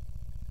cluster?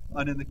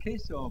 And in the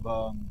case of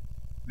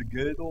the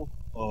Gödel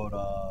or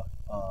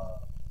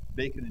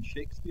Bacon and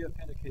Shakespeare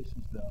kind of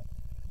cases there,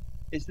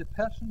 it's the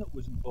person that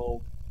was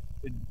involved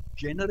in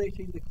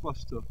generating the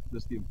cluster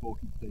that's the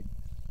important thing,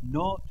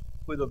 not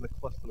whether the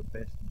cluster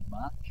best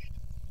matched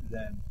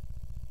them.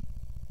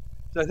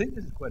 So I think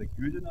this is quite a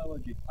good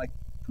analogy. I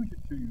put it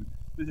to you,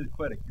 this is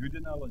quite a good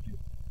analogy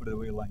for the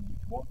way language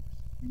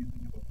works when you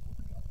think about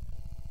photographs.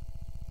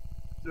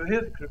 So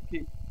here's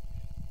Kripke.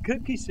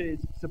 Kripke says,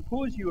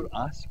 suppose you're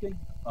asking,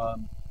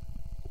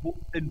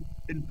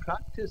 in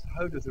practice,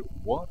 how does it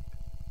work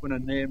when a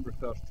name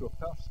refers to a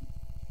person?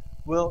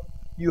 Well,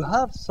 you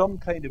have some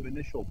kind of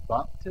initial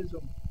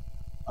baptism.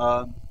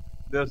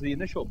 There's the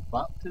initial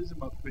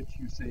baptism at which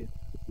you say,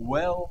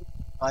 well,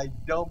 I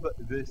dub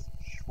this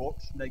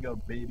Schwarzenegger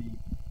baby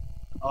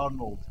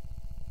Arnold,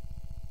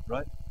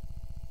 right?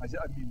 I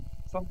mean,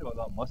 something like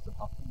that must have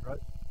happened,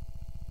 right?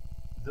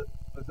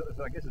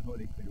 I guess it's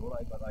not a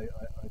priori, but I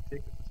take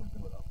it that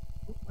something like that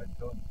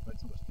went on.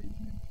 That's not a stage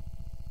name.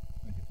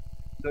 Okay.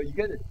 So you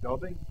get the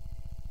dubbing,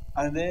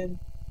 and then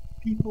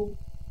people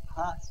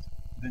pass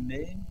the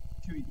name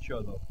to each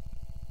other.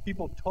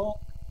 People talk,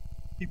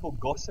 people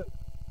gossip,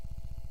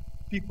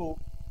 people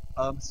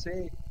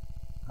say,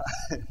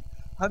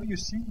 have you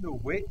seen the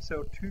weights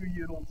our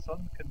 2-year-old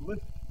son can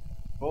lift?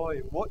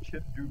 Boy, watch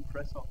him do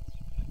press-ups.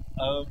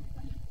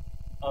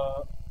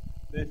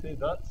 They say,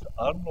 that's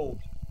Arnold,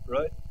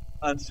 right?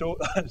 And so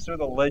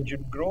the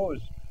legend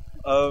grows.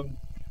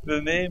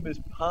 The name is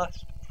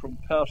passed from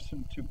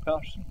person to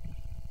person.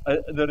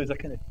 there is a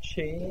kind of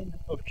chain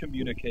of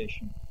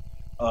communication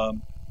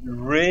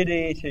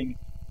radiating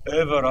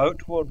ever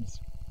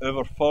outwards,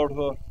 ever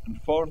further and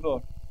further.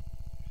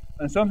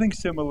 And something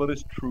similar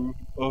is true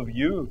of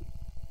you.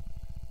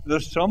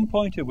 There's some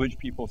point at which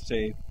people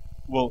say,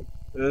 well,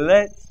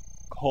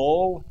 let's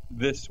call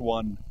this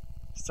one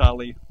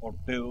Sally or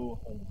Bill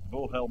or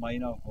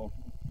Wilhelmina or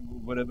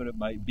whatever it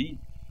might be.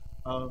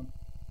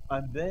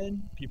 And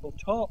then people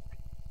talk.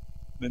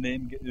 The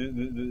name,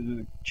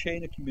 the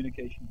chain of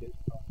communication gets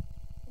passed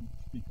from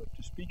speaker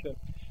to speaker.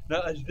 Now,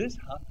 as this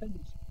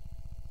happens,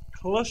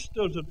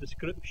 clusters of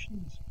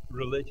descriptions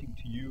relating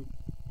to you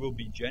will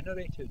be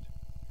generated.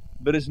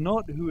 But it's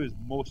not who is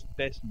most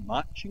best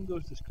matching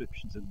those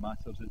descriptions that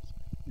matters.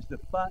 It's the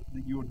fact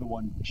that you're the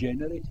one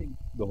generating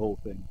the whole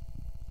thing.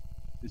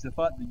 It's the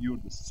fact that you're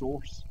the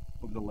source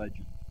of the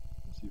legend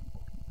that's the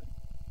important thing.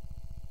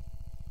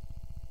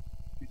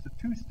 It's the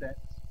two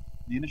steps,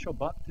 the initial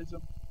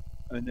baptism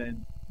and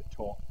then the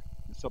talk,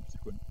 the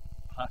subsequent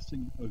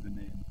passing of the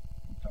name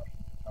from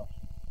person to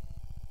person.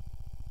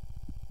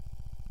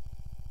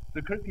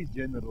 The Kripke's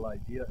general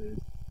idea is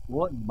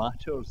what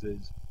matters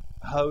is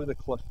how the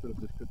cluster of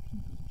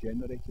descriptions is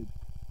generated,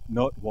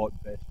 not what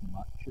best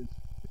matches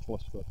the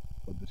cluster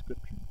of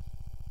descriptions.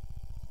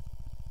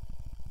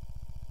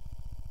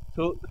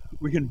 So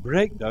we can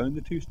break down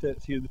the two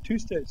steps here. The two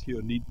steps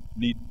here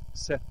need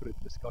separate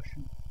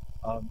discussion.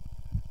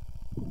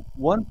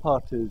 One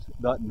part is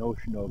that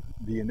notion of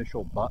the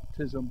initial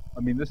baptism.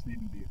 I mean, this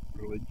needn't be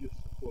religious,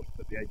 of course,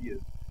 but the idea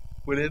is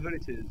wherever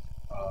it is,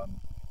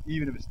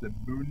 even if it's the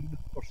moon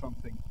or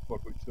something for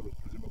which there was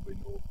presumably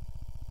no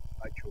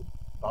actual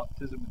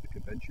baptism in the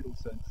conventional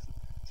sense,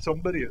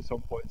 somebody at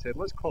some point said,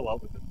 let's call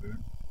out with the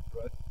moon,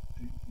 right?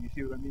 Do you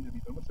see what I mean? I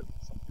mean, there must have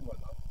been something like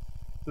that.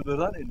 So there's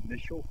that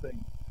initial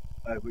thing,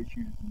 which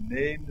you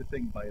name the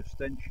thing by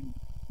extension,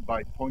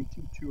 by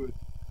pointing to it,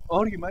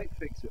 or you might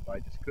fix it by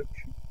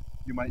description.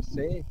 You might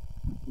say,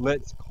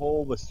 let's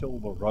call the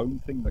silver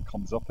round thing that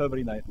comes up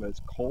every night, let's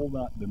call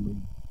that the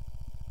moon.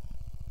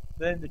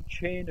 Then the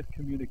chain of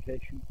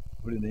communication,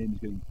 where the name is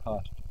getting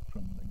passed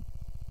from link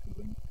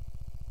to link,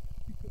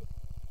 speaker to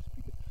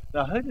speaker.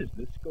 Now, how does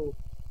this go?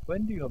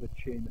 When do you have a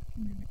chain of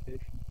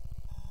communication?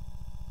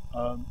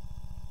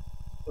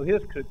 Well,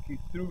 here's Kripke.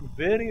 Through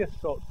various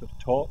sorts of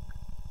talk,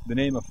 the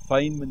name of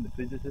Feynman, the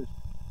physicist,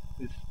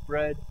 is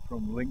spread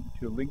from link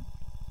to link,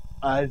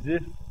 as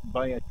if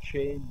by a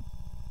chain.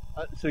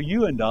 So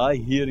you and I,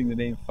 hearing the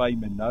name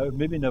Feynman now,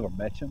 maybe never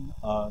met him,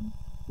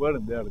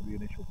 weren't there at the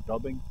initial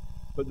dubbing,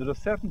 but there's a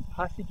certain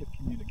passage of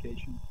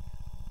communication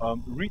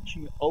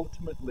reaching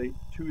ultimately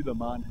to the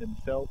man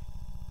himself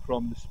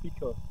from the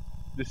speaker.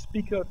 The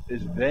speaker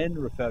is then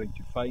referring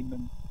to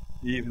Feynman,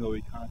 even though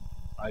he can't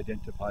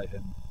identify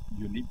him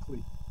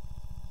uniquely.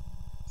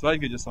 So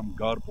I've got just some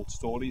garbled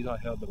stories I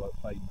heard about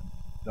Feynman,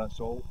 that's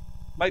all.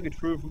 Might be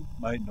true of him,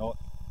 might not,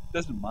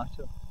 doesn't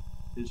matter.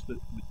 It's that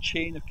the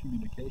chain of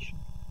communication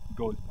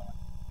goes back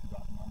to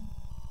that man.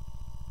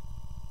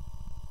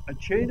 A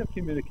chain of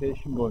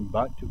communication going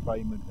back to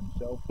Feynman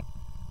himself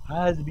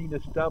has been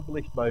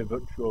established by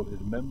virtue of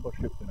his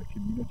membership in a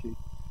community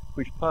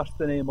which passed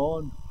the name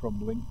on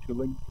from link to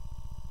link,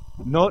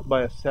 not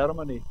by a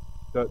ceremony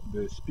that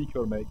the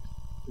speaker makes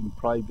in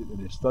private in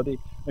his study.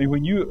 I mean,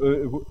 when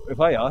you, if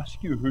I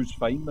ask you who's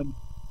Feynman,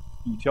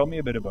 you tell me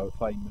a bit about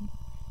Feynman.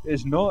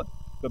 It's not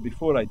that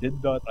before I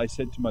did that I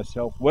said to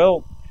myself,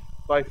 well,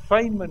 by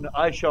Feynman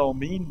I shall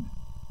mean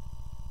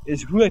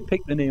is who I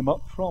picked the name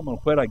up from and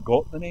where I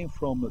got the name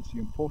from. That's the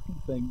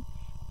important thing.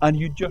 And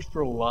you just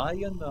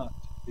rely on that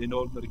in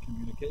ordinary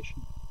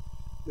communication.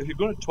 If you're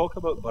going to talk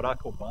about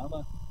Barack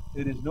Obama,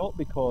 it is not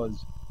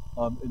because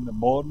in the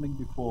morning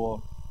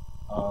before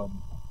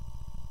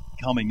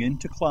coming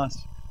into class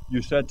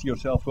you said to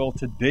yourself, well,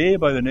 today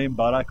by the name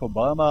Barack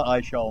Obama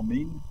I shall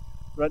mean,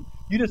 right?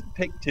 You just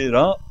picked it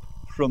up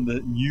from the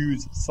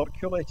news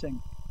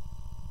circulating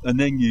and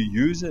then you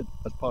use it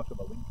as part of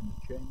a link in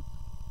the chain.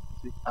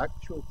 It's the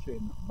actual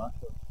chain that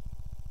matters.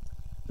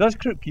 That's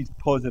Kripke's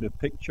positive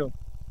picture.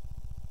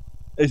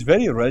 It's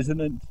very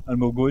resonant, and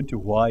we'll go into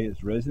why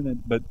it's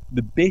resonant, but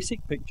the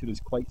basic picture is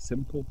quite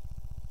simple.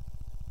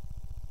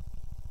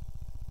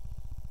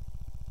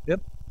 Yep.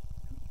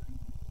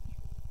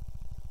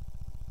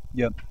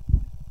 Yep.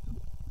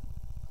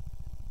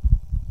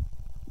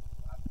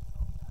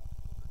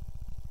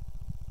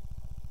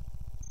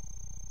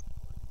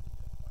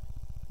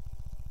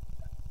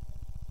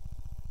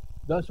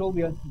 That's all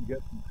the answers you get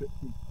from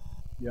Kripke.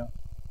 Yeah.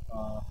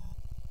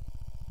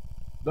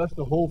 That's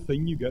the whole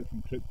thing you get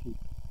from Kripke,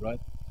 right?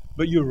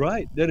 But you're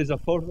right, there is a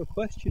further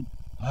question.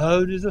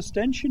 How does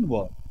ostension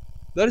work?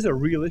 That is a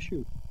real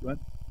issue, right?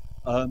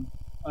 And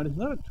it's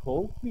not at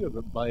all clear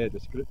that by a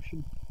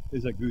description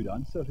is a good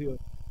answer here.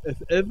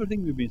 If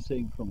everything we've been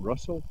saying from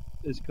Russell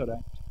is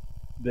correct,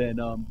 then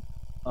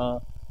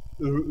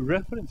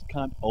reference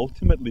can't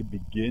ultimately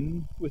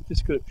begin with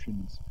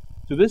descriptions.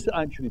 So this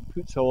actually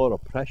puts a lot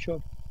of pressure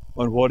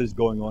on what is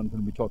going on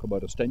when we talk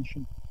about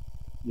ostension.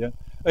 Yeah,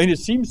 and it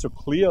seems so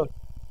clear.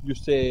 You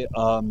say,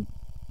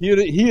 here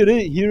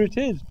it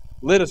is.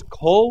 let us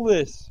call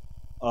this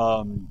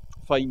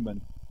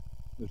Feynman.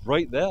 It's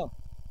right there.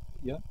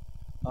 Yeah.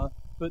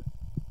 But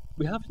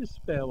we have to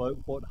spell out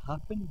what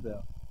happened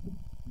there.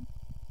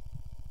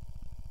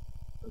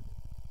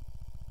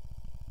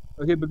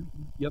 Okay, but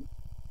yep.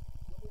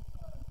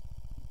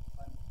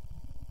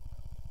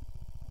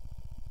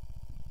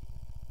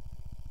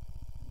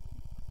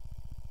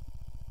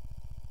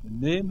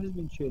 The name has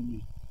been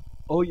changed.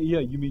 Oh yeah,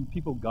 you mean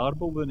people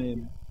garble the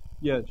name?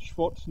 Yeah,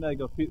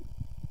 Schwarzenegger.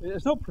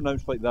 It's not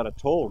pronounced like that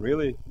at all,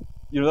 really.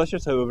 You know, that's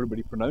just how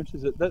everybody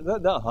pronounces it.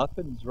 That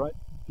happens, right?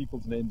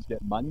 People's names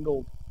get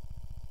mangled.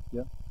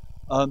 Yeah.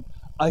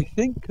 I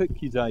think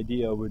Kripke's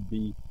idea would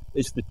be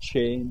it's the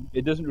chain.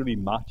 It doesn't really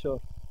matter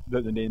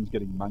that the name's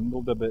getting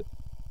mangled a bit.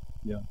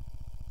 Yeah.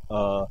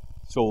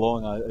 So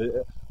long as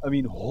I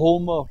mean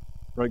Homer,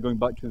 right? Going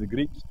back to the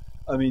Greeks.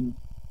 I mean,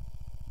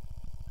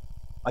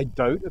 I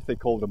doubt if they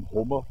called him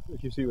Homer.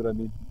 If you see what I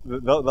mean,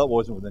 that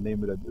wasn't what the name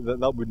would have.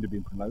 That wouldn't have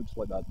been pronounced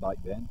like that back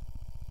then.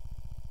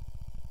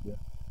 Yeah.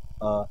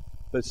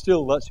 But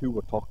still, that's who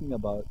we're talking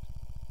about.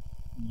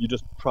 You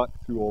just track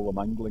through all the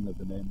mangling of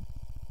the name.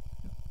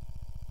 Yeah.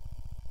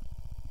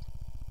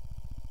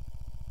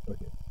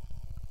 Okay.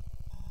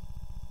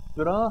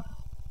 There are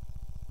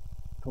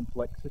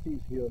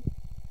complexities here.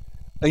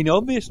 I mean,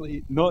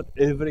 obviously, not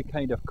every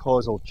kind of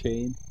causal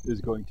chain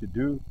is going to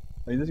do.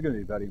 I mean, this is going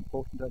to be very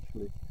important,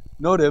 actually.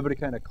 Not every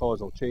kind of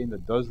causal chain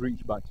that does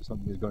reach back to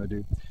something is going to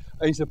do.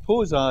 I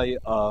suppose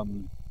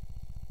I'm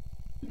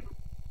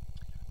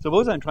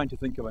trying to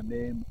think of a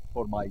name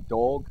for my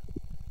dog,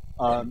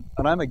 and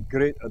I'm a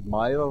great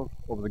admirer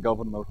of the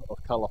governor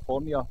of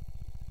California,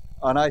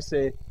 and I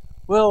say,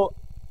 well,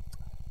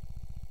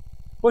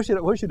 what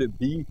should it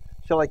be?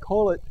 Shall I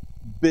call it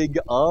Big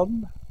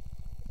Arm,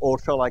 or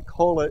shall I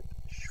call it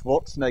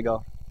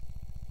Schwarzenegger?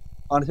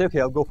 And I say,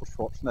 okay, I'll go for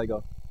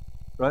Schwarzenegger,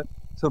 right?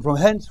 So from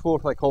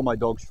henceforth, I call my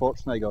dog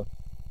Schwarzenegger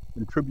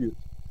in tribute.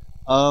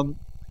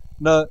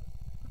 Now,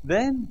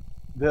 then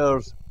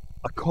there's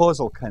a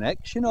causal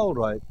connection, all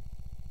right.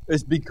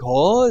 It's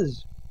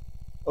because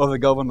of the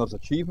governor's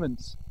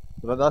achievements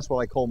that's what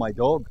I call my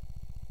dog.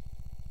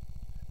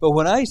 But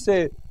when I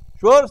say,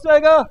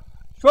 Schwarzenegger,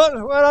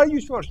 where are you,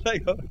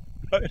 Schwarzenegger?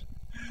 Right?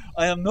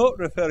 I am not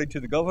referring to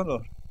the governor.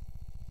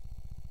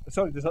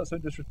 Sorry, does that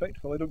sound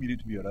disrespectful? I don't mean it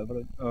to be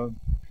irreverent.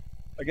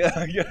 I get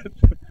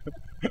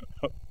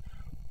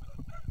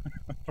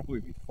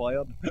probably be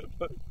fired.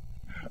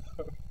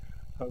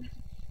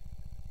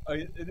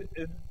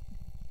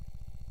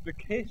 The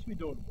case we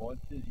don't want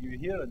is you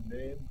hear a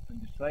name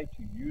and decide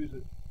to use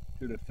it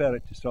to refer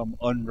it to some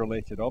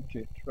unrelated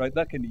object, right?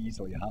 That can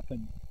easily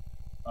happen.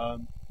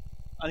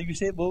 And you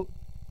say, well,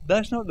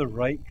 that's not the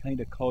right kind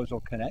of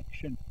causal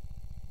connection.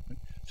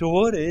 So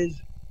what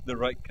is the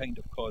right kind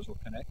of causal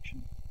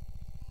connection?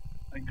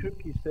 And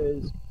Kripke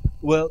says,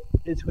 well,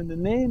 it's when the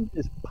name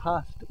is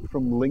passed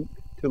from link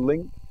to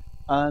link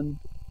and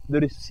the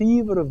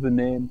receiver of the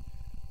name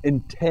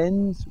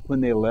intends,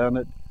 when they learn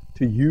it,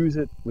 to use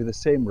it with the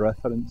same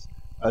reference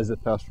as the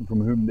person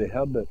from whom they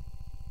heard it.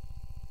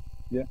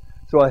 Yeah.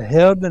 So I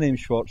heard the name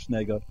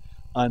Schwarzenegger,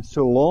 and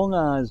so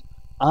long as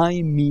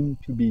I mean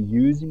to be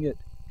using it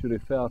to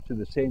refer to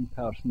the same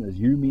person as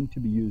you mean to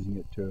be using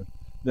it to,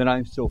 then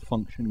I'm still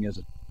functioning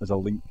as a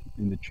link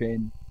in the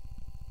chain.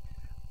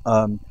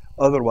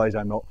 Otherwise,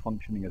 I'm not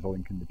functioning as a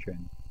link in the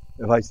chain.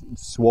 If I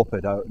swap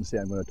it out and say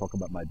I'm going to talk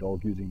about my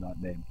dog using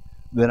that name,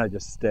 then I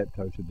just stepped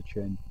out of the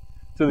chain.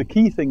 So the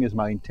key thing is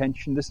my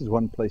intention. This is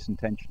one place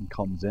intention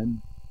comes in.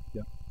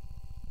 Yeah.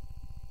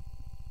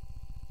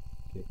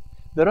 Okay.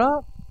 There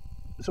are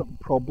some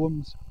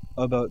problems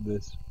about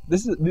this.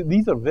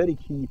 These are very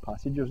key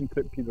passages in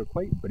Kripke. They're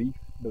quite brief,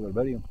 but they're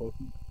very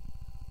important.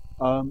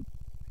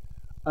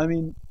 I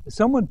mean,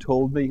 someone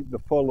told me the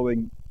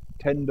following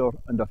tender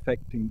and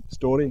affecting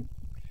story.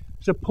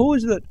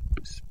 Suppose that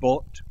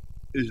Spot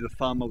is the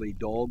family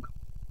dog,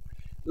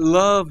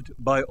 loved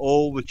by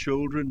all the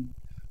children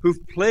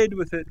who've played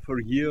with it for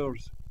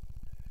years,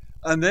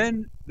 and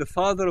then the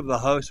father of the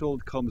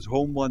household comes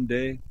home one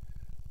day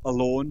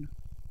alone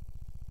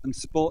and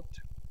Spot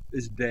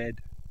is dead.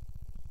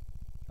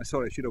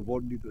 Sorry, I should have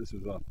warned you that this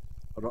was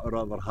a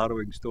rather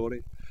harrowing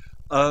story.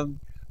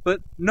 But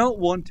not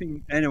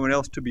wanting anyone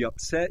else to be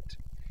upset,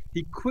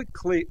 he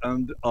quickly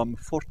and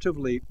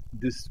furtively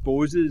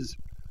disposes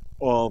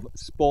of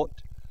Spot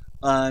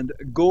and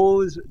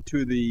goes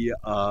to the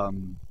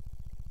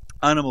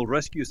animal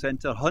rescue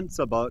centre, hunts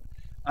about,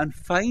 and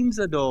finds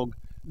a dog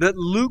that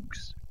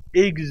looks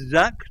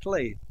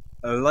exactly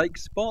like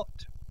Spot.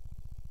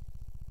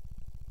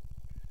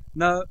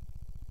 Now,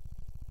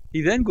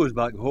 he then goes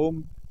back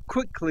home,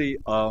 quickly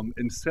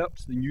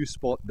inserts the new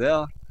Spot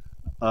there,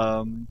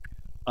 and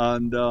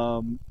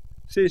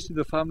says to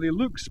the family,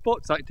 look,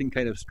 Spot's acting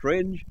kind of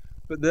strange,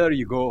 but there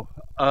you go.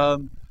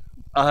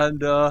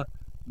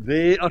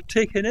 They are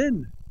taken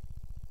in.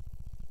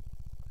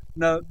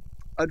 Now,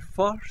 at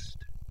first,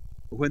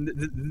 when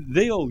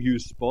they all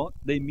use Spot,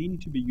 they mean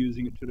to be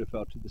using it to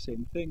refer to the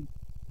same thing.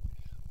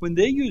 When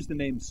they use the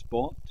name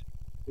Spot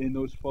in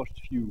those first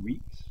few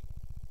weeks,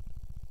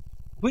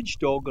 which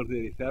dog are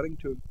they referring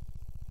to?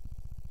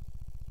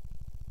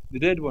 The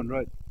dead one,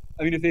 right?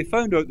 I mean, if they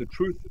found out the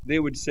truth, they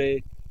would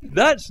say,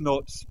 that's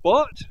not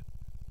Spot.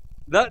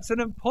 That's an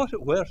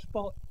important... Where's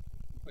Spot?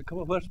 Come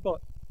on, where's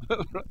Spot?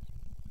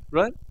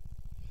 Right?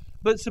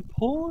 But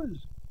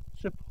suppose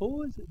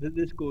that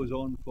this goes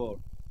on for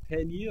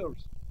 10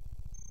 years,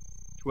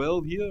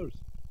 12 years.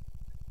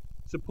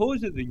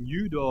 Suppose that the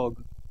new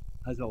dog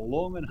has a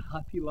long and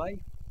happy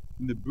life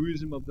in the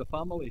bosom of the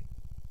family.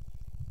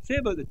 Say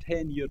about the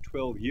 10-year,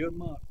 12-year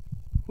mark,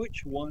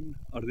 which one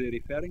are they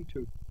referring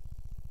to?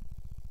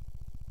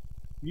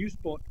 New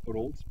Spot or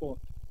old Spot?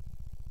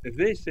 If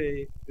they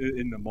say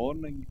in the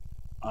morning,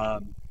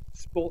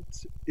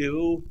 Spot's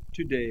ill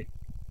today,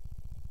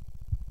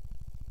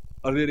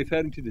 are they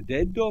referring to the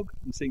dead dog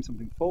and saying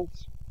something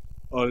false?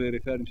 Or are they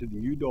referring to the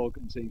new dog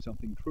and saying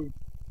something true?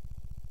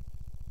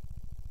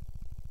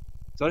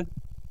 Sorry?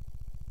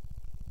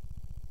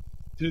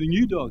 To the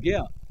new dog,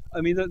 yeah.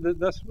 I mean,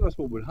 that's what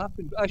would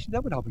happen. Actually,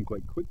 that would happen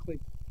quite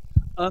quickly.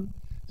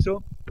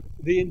 So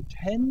they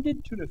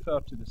intended to refer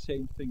to the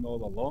same thing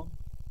all along,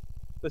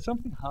 but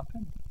something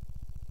happened.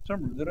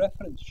 The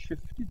reference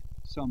shifted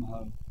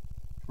somehow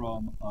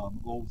from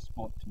old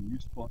Spot to new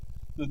Spot.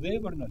 So they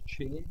were in a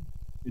chain,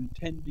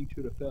 intending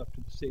to refer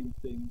to the same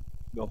thing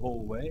the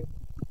whole way.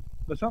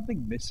 There's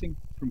something missing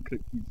from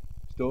Kripke's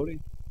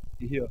story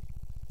here.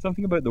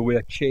 Something about the way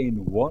a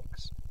chain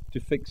works to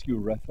fix your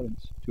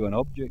reference to an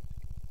object.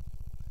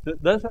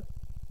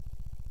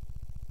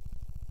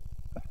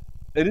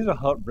 It is a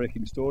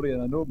heartbreaking story,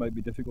 and I know it might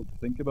be difficult to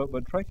think about,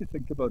 but try to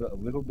think about it a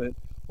little bit.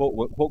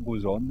 What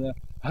goes on there?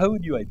 How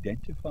would you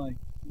identify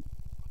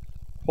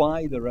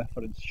why the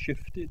reference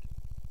shifted?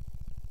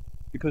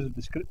 Because of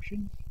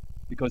descriptions?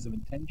 Because of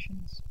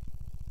intentions?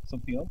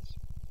 Something else?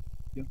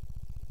 Yeah.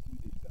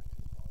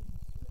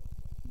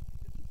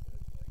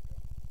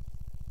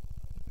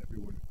 If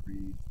everyone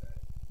agrees that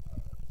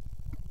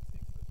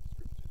things like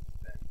descriptions,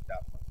 then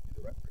that must be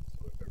the reference.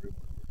 So if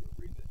everyone were to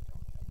agree that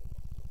John Campbell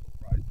won the Nobel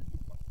Prize, then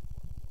you must have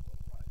won the Nobel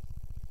Prize.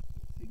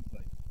 So it seems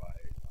like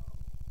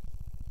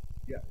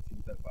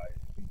by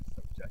having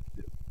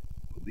subjective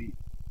belief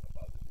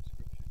about the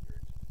description, you're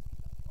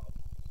introducing that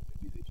problem. So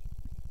maybe they should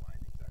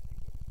redefine exactly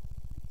what it is.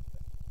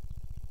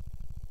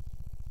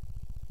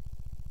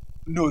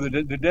 No,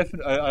 the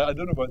definite. I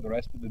don't know about the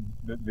rest, but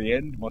the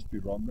end must be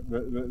wrong.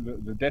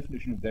 The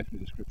definition of definite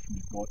description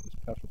you've got is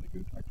perfectly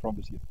good. I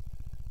promise you.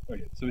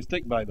 Okay, so we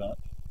stick by that.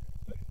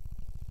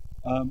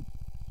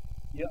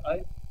 Yeah,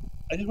 I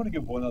just want to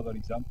give one other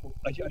example.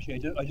 I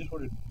just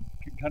want to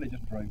kind of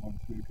just drive on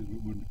through because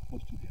we're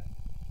close to the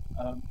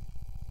end.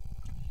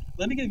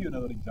 Let me give you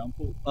another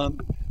example.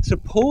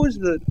 Suppose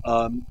that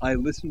I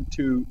listened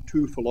to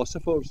two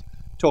philosophers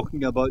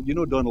talking about,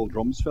 Donald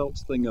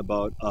Rumsfeld's thing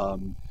about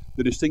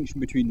the distinction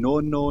between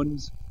known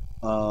knowns,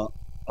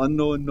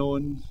 unknown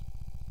knowns,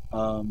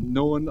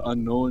 known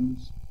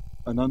unknowns,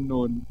 and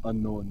unknown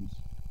unknowns.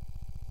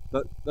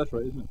 That's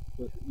right, isn't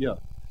it? Yeah,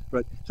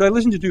 right. So I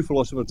listened to two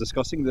philosophers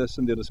discussing this,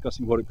 and they're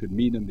discussing what it could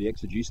mean and the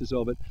exegesis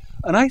of it.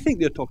 And I think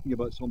they're talking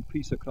about some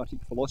pre-Socratic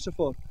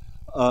philosopher,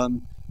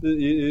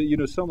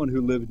 someone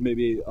who lived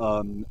maybe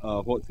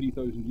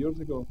 3,000 years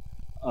ago,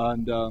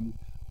 and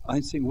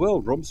I'm saying,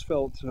 well,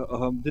 Rumsfeld,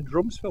 did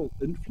Rumsfeld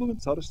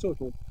influence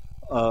Aristotle?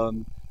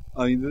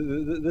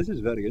 This is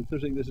very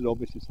interesting. This is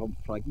obviously some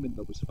fragment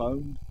that was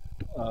found,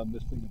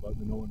 this thing about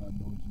the known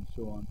unknowns and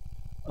so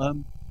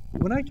on.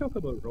 When I talk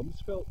about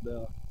Rumsfeld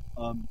there,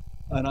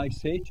 and I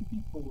say to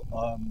people,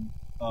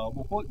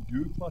 well, what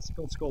do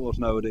classical scholars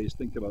nowadays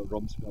think about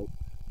Rumsfeld?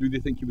 Do they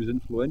think he was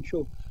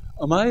influential?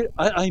 I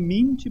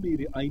intend to be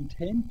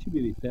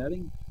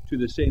referring to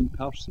the same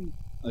person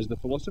as the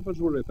philosophers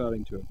were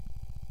referring to him,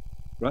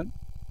 right?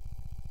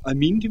 I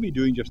mean to be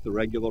doing just the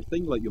regular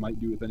thing like you might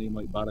do with a name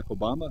like Barack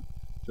Obama,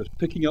 just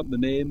picking up the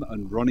name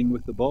and running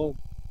with the ball.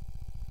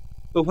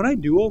 But when I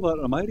do all that,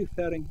 am I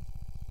referring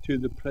to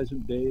the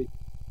present day,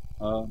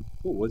 what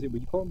was it?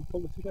 Would you call him a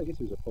politician? I guess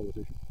he was a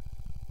politician.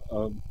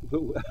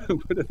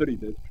 Whatever he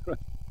did, right?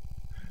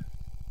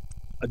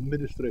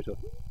 Administrator.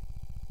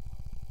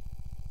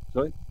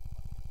 Sorry?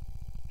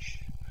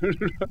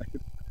 Right.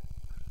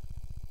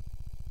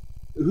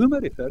 Who am I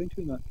referring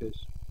to in that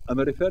case? Am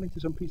I referring to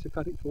some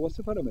pre-Socratic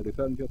philosopher? Am I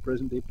referring to a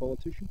present-day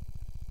politician?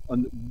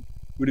 And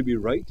would it be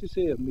right to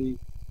say of me,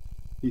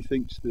 he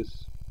thinks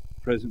this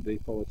present-day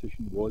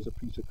politician was a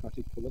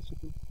pre-Socratic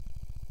philosopher?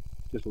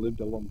 Just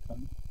lived a long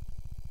time?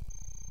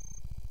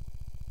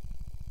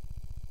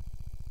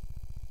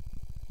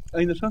 I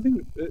mean, there's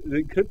something,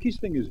 the Kripke's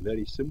thing is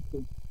very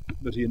simple.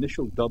 There's the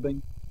initial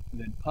dubbing, and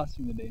then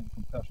passing the name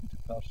from person to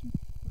person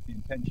with the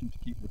intention to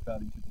keep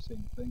referring to the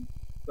same thing.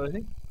 But I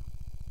think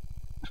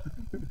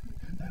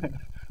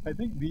I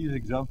think these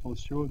examples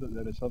show that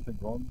there is something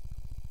wrong.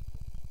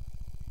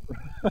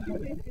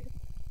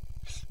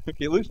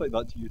 Okay, it looks like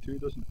that to you too,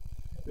 doesn't it?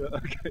 Yeah,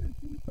 okay.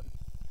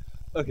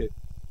 Okay.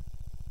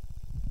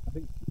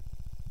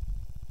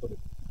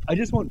 I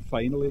just want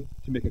finally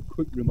to make a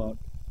quick remark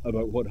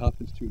about what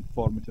happens to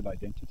informative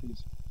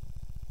identities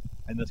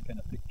in this kind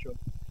of picture.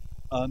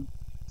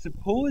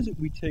 suppose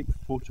we take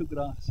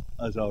photographs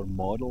as our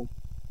model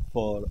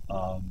for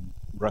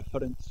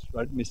reference,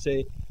 right? We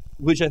say,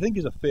 which I think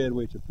is a fair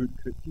way to put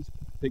Kripke's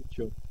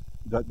picture,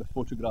 that the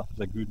photograph is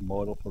a good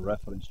model for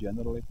reference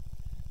generally.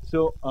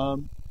 So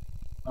I'm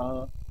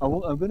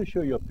going to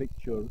show you a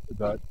picture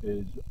that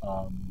is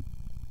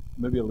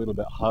maybe a little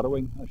bit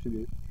harrowing.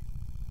 Actually,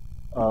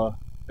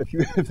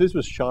 if this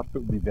was sharp, it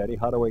would be very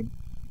harrowing.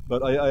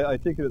 But I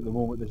take it at the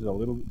moment this is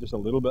just a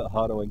little bit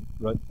harrowing,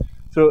 right?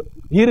 So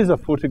here is a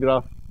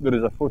photograph. There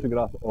is a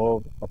photograph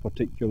of a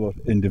particular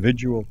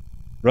individual,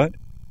 right?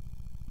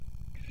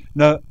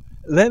 Now,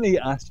 let me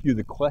ask you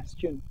the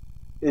question: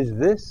 is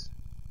this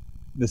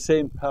the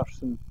same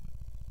person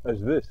as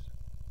this?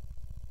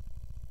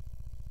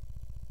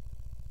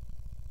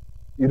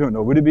 You don't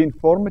know. Would it be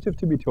informative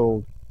to be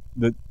told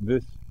that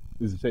this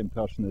is the same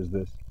person as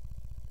this?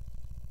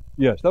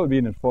 Yes, that would be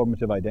an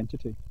informative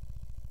identity.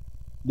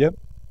 Yep.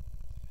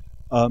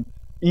 I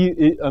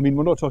mean,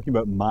 we're not talking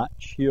about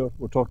match here.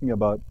 We're talking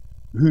about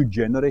who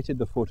generated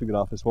the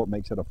photograph is what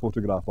makes it a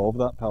photograph of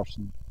that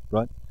person,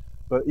 right?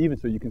 But even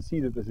so, you can see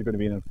that this is going to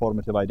be an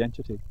informative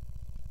identity.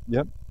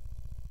 Yep.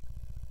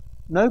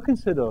 Now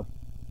consider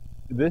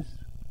this.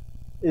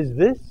 Is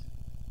this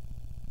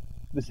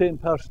the same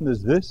person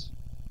as this?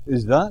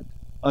 Is that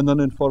an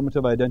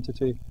uninformative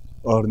identity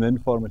or an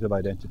informative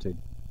identity?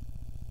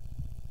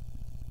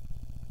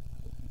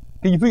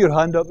 Can you put your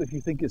hand up if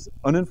you think it's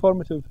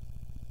uninformative?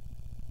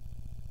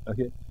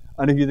 Okay.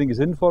 And if you think it's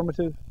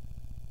informative?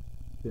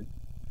 Okay.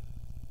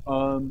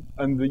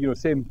 And the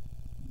same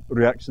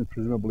reactions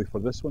presumably for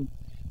this one.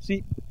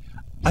 See,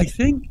 I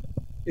think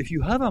if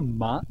you have a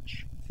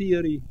match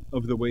theory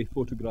of the way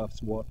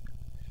photographs work,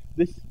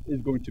 this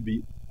is going to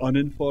be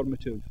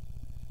uninformative,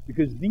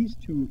 because these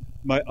two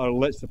are,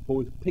 let's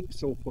suppose,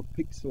 pixel for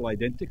pixel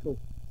identical,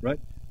 right?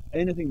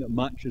 Anything that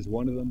matches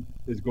one of them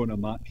is going to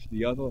match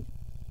the other,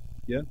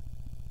 yeah?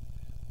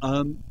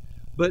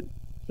 But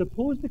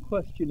suppose the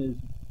question is,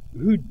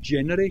 who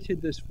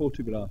generated this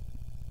photograph?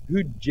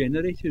 Who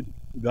generated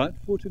that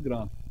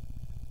photograph?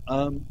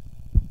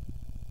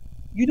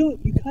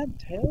 You can't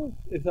tell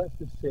if that's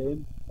the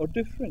same or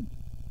different.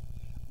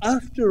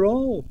 After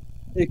all,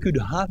 it could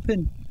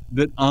happen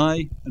that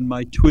I and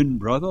my twin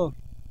brother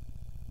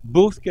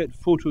both get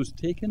photos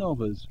taken of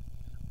us,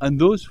 and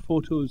those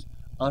photos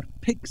are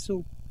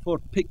pixel for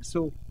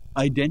pixel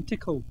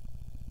identical.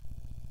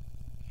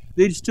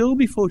 They'd still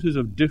be photos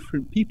of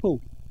different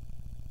people.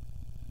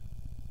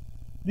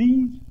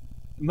 These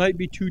might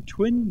be two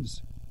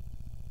twins.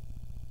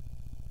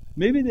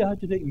 Maybe they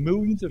had to take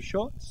millions of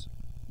shots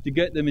to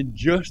get them in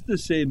just the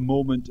same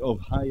moment of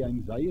high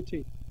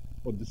anxiety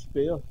or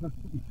despair.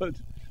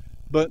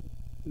 but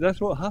that's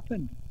what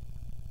happened.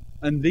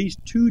 And these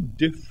two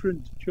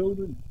different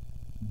children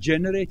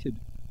generated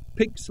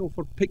pixel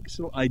for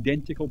pixel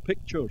identical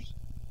pictures.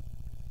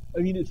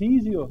 I mean, it's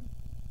easier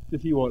to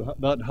see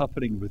that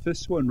happening with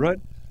this one, right?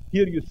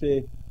 Here you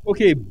say,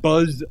 okay,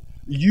 Buzz,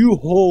 you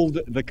hold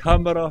the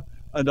camera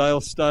and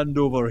I'll stand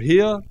over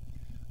here.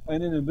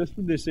 And then in this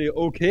one they say,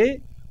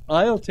 okay,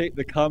 I'll take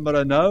the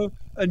camera now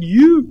and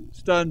you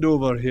stand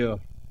over here.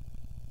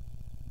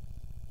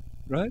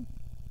 Right?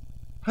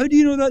 How do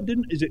you know that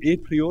didn't? Is it a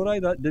priori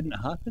that didn't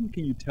happen?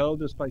 Can you tell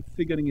just by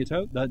figuring it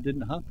out that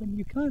didn't happen?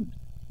 You can't.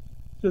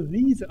 So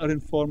these are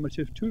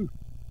informative too.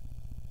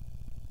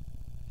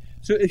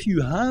 So if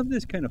you have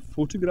this kind of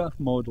photograph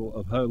model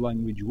of how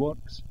language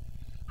works,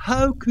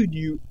 how could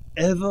you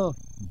ever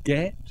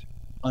get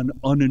an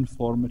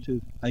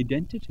uninformative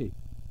identity?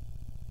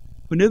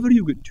 Whenever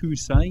you get two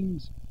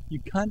signs, you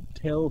can't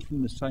tell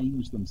from the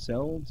signs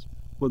themselves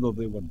whether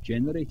they were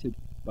generated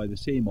by the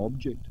same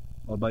object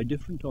or by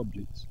different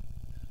objects.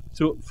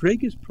 So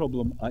Frege's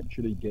problem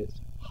actually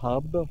gets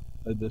harder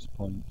at this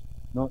point,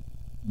 not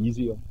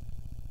easier.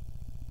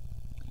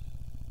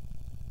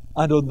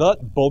 And on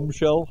that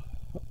bombshell,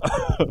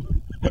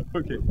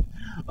 okay,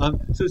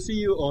 so see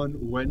you on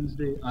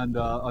Wednesday, and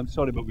I'm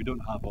sorry, but we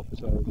don't have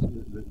office hours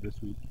this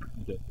week.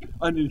 Okay.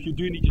 And if you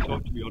do need to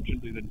talk to me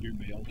urgently, then do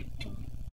mail.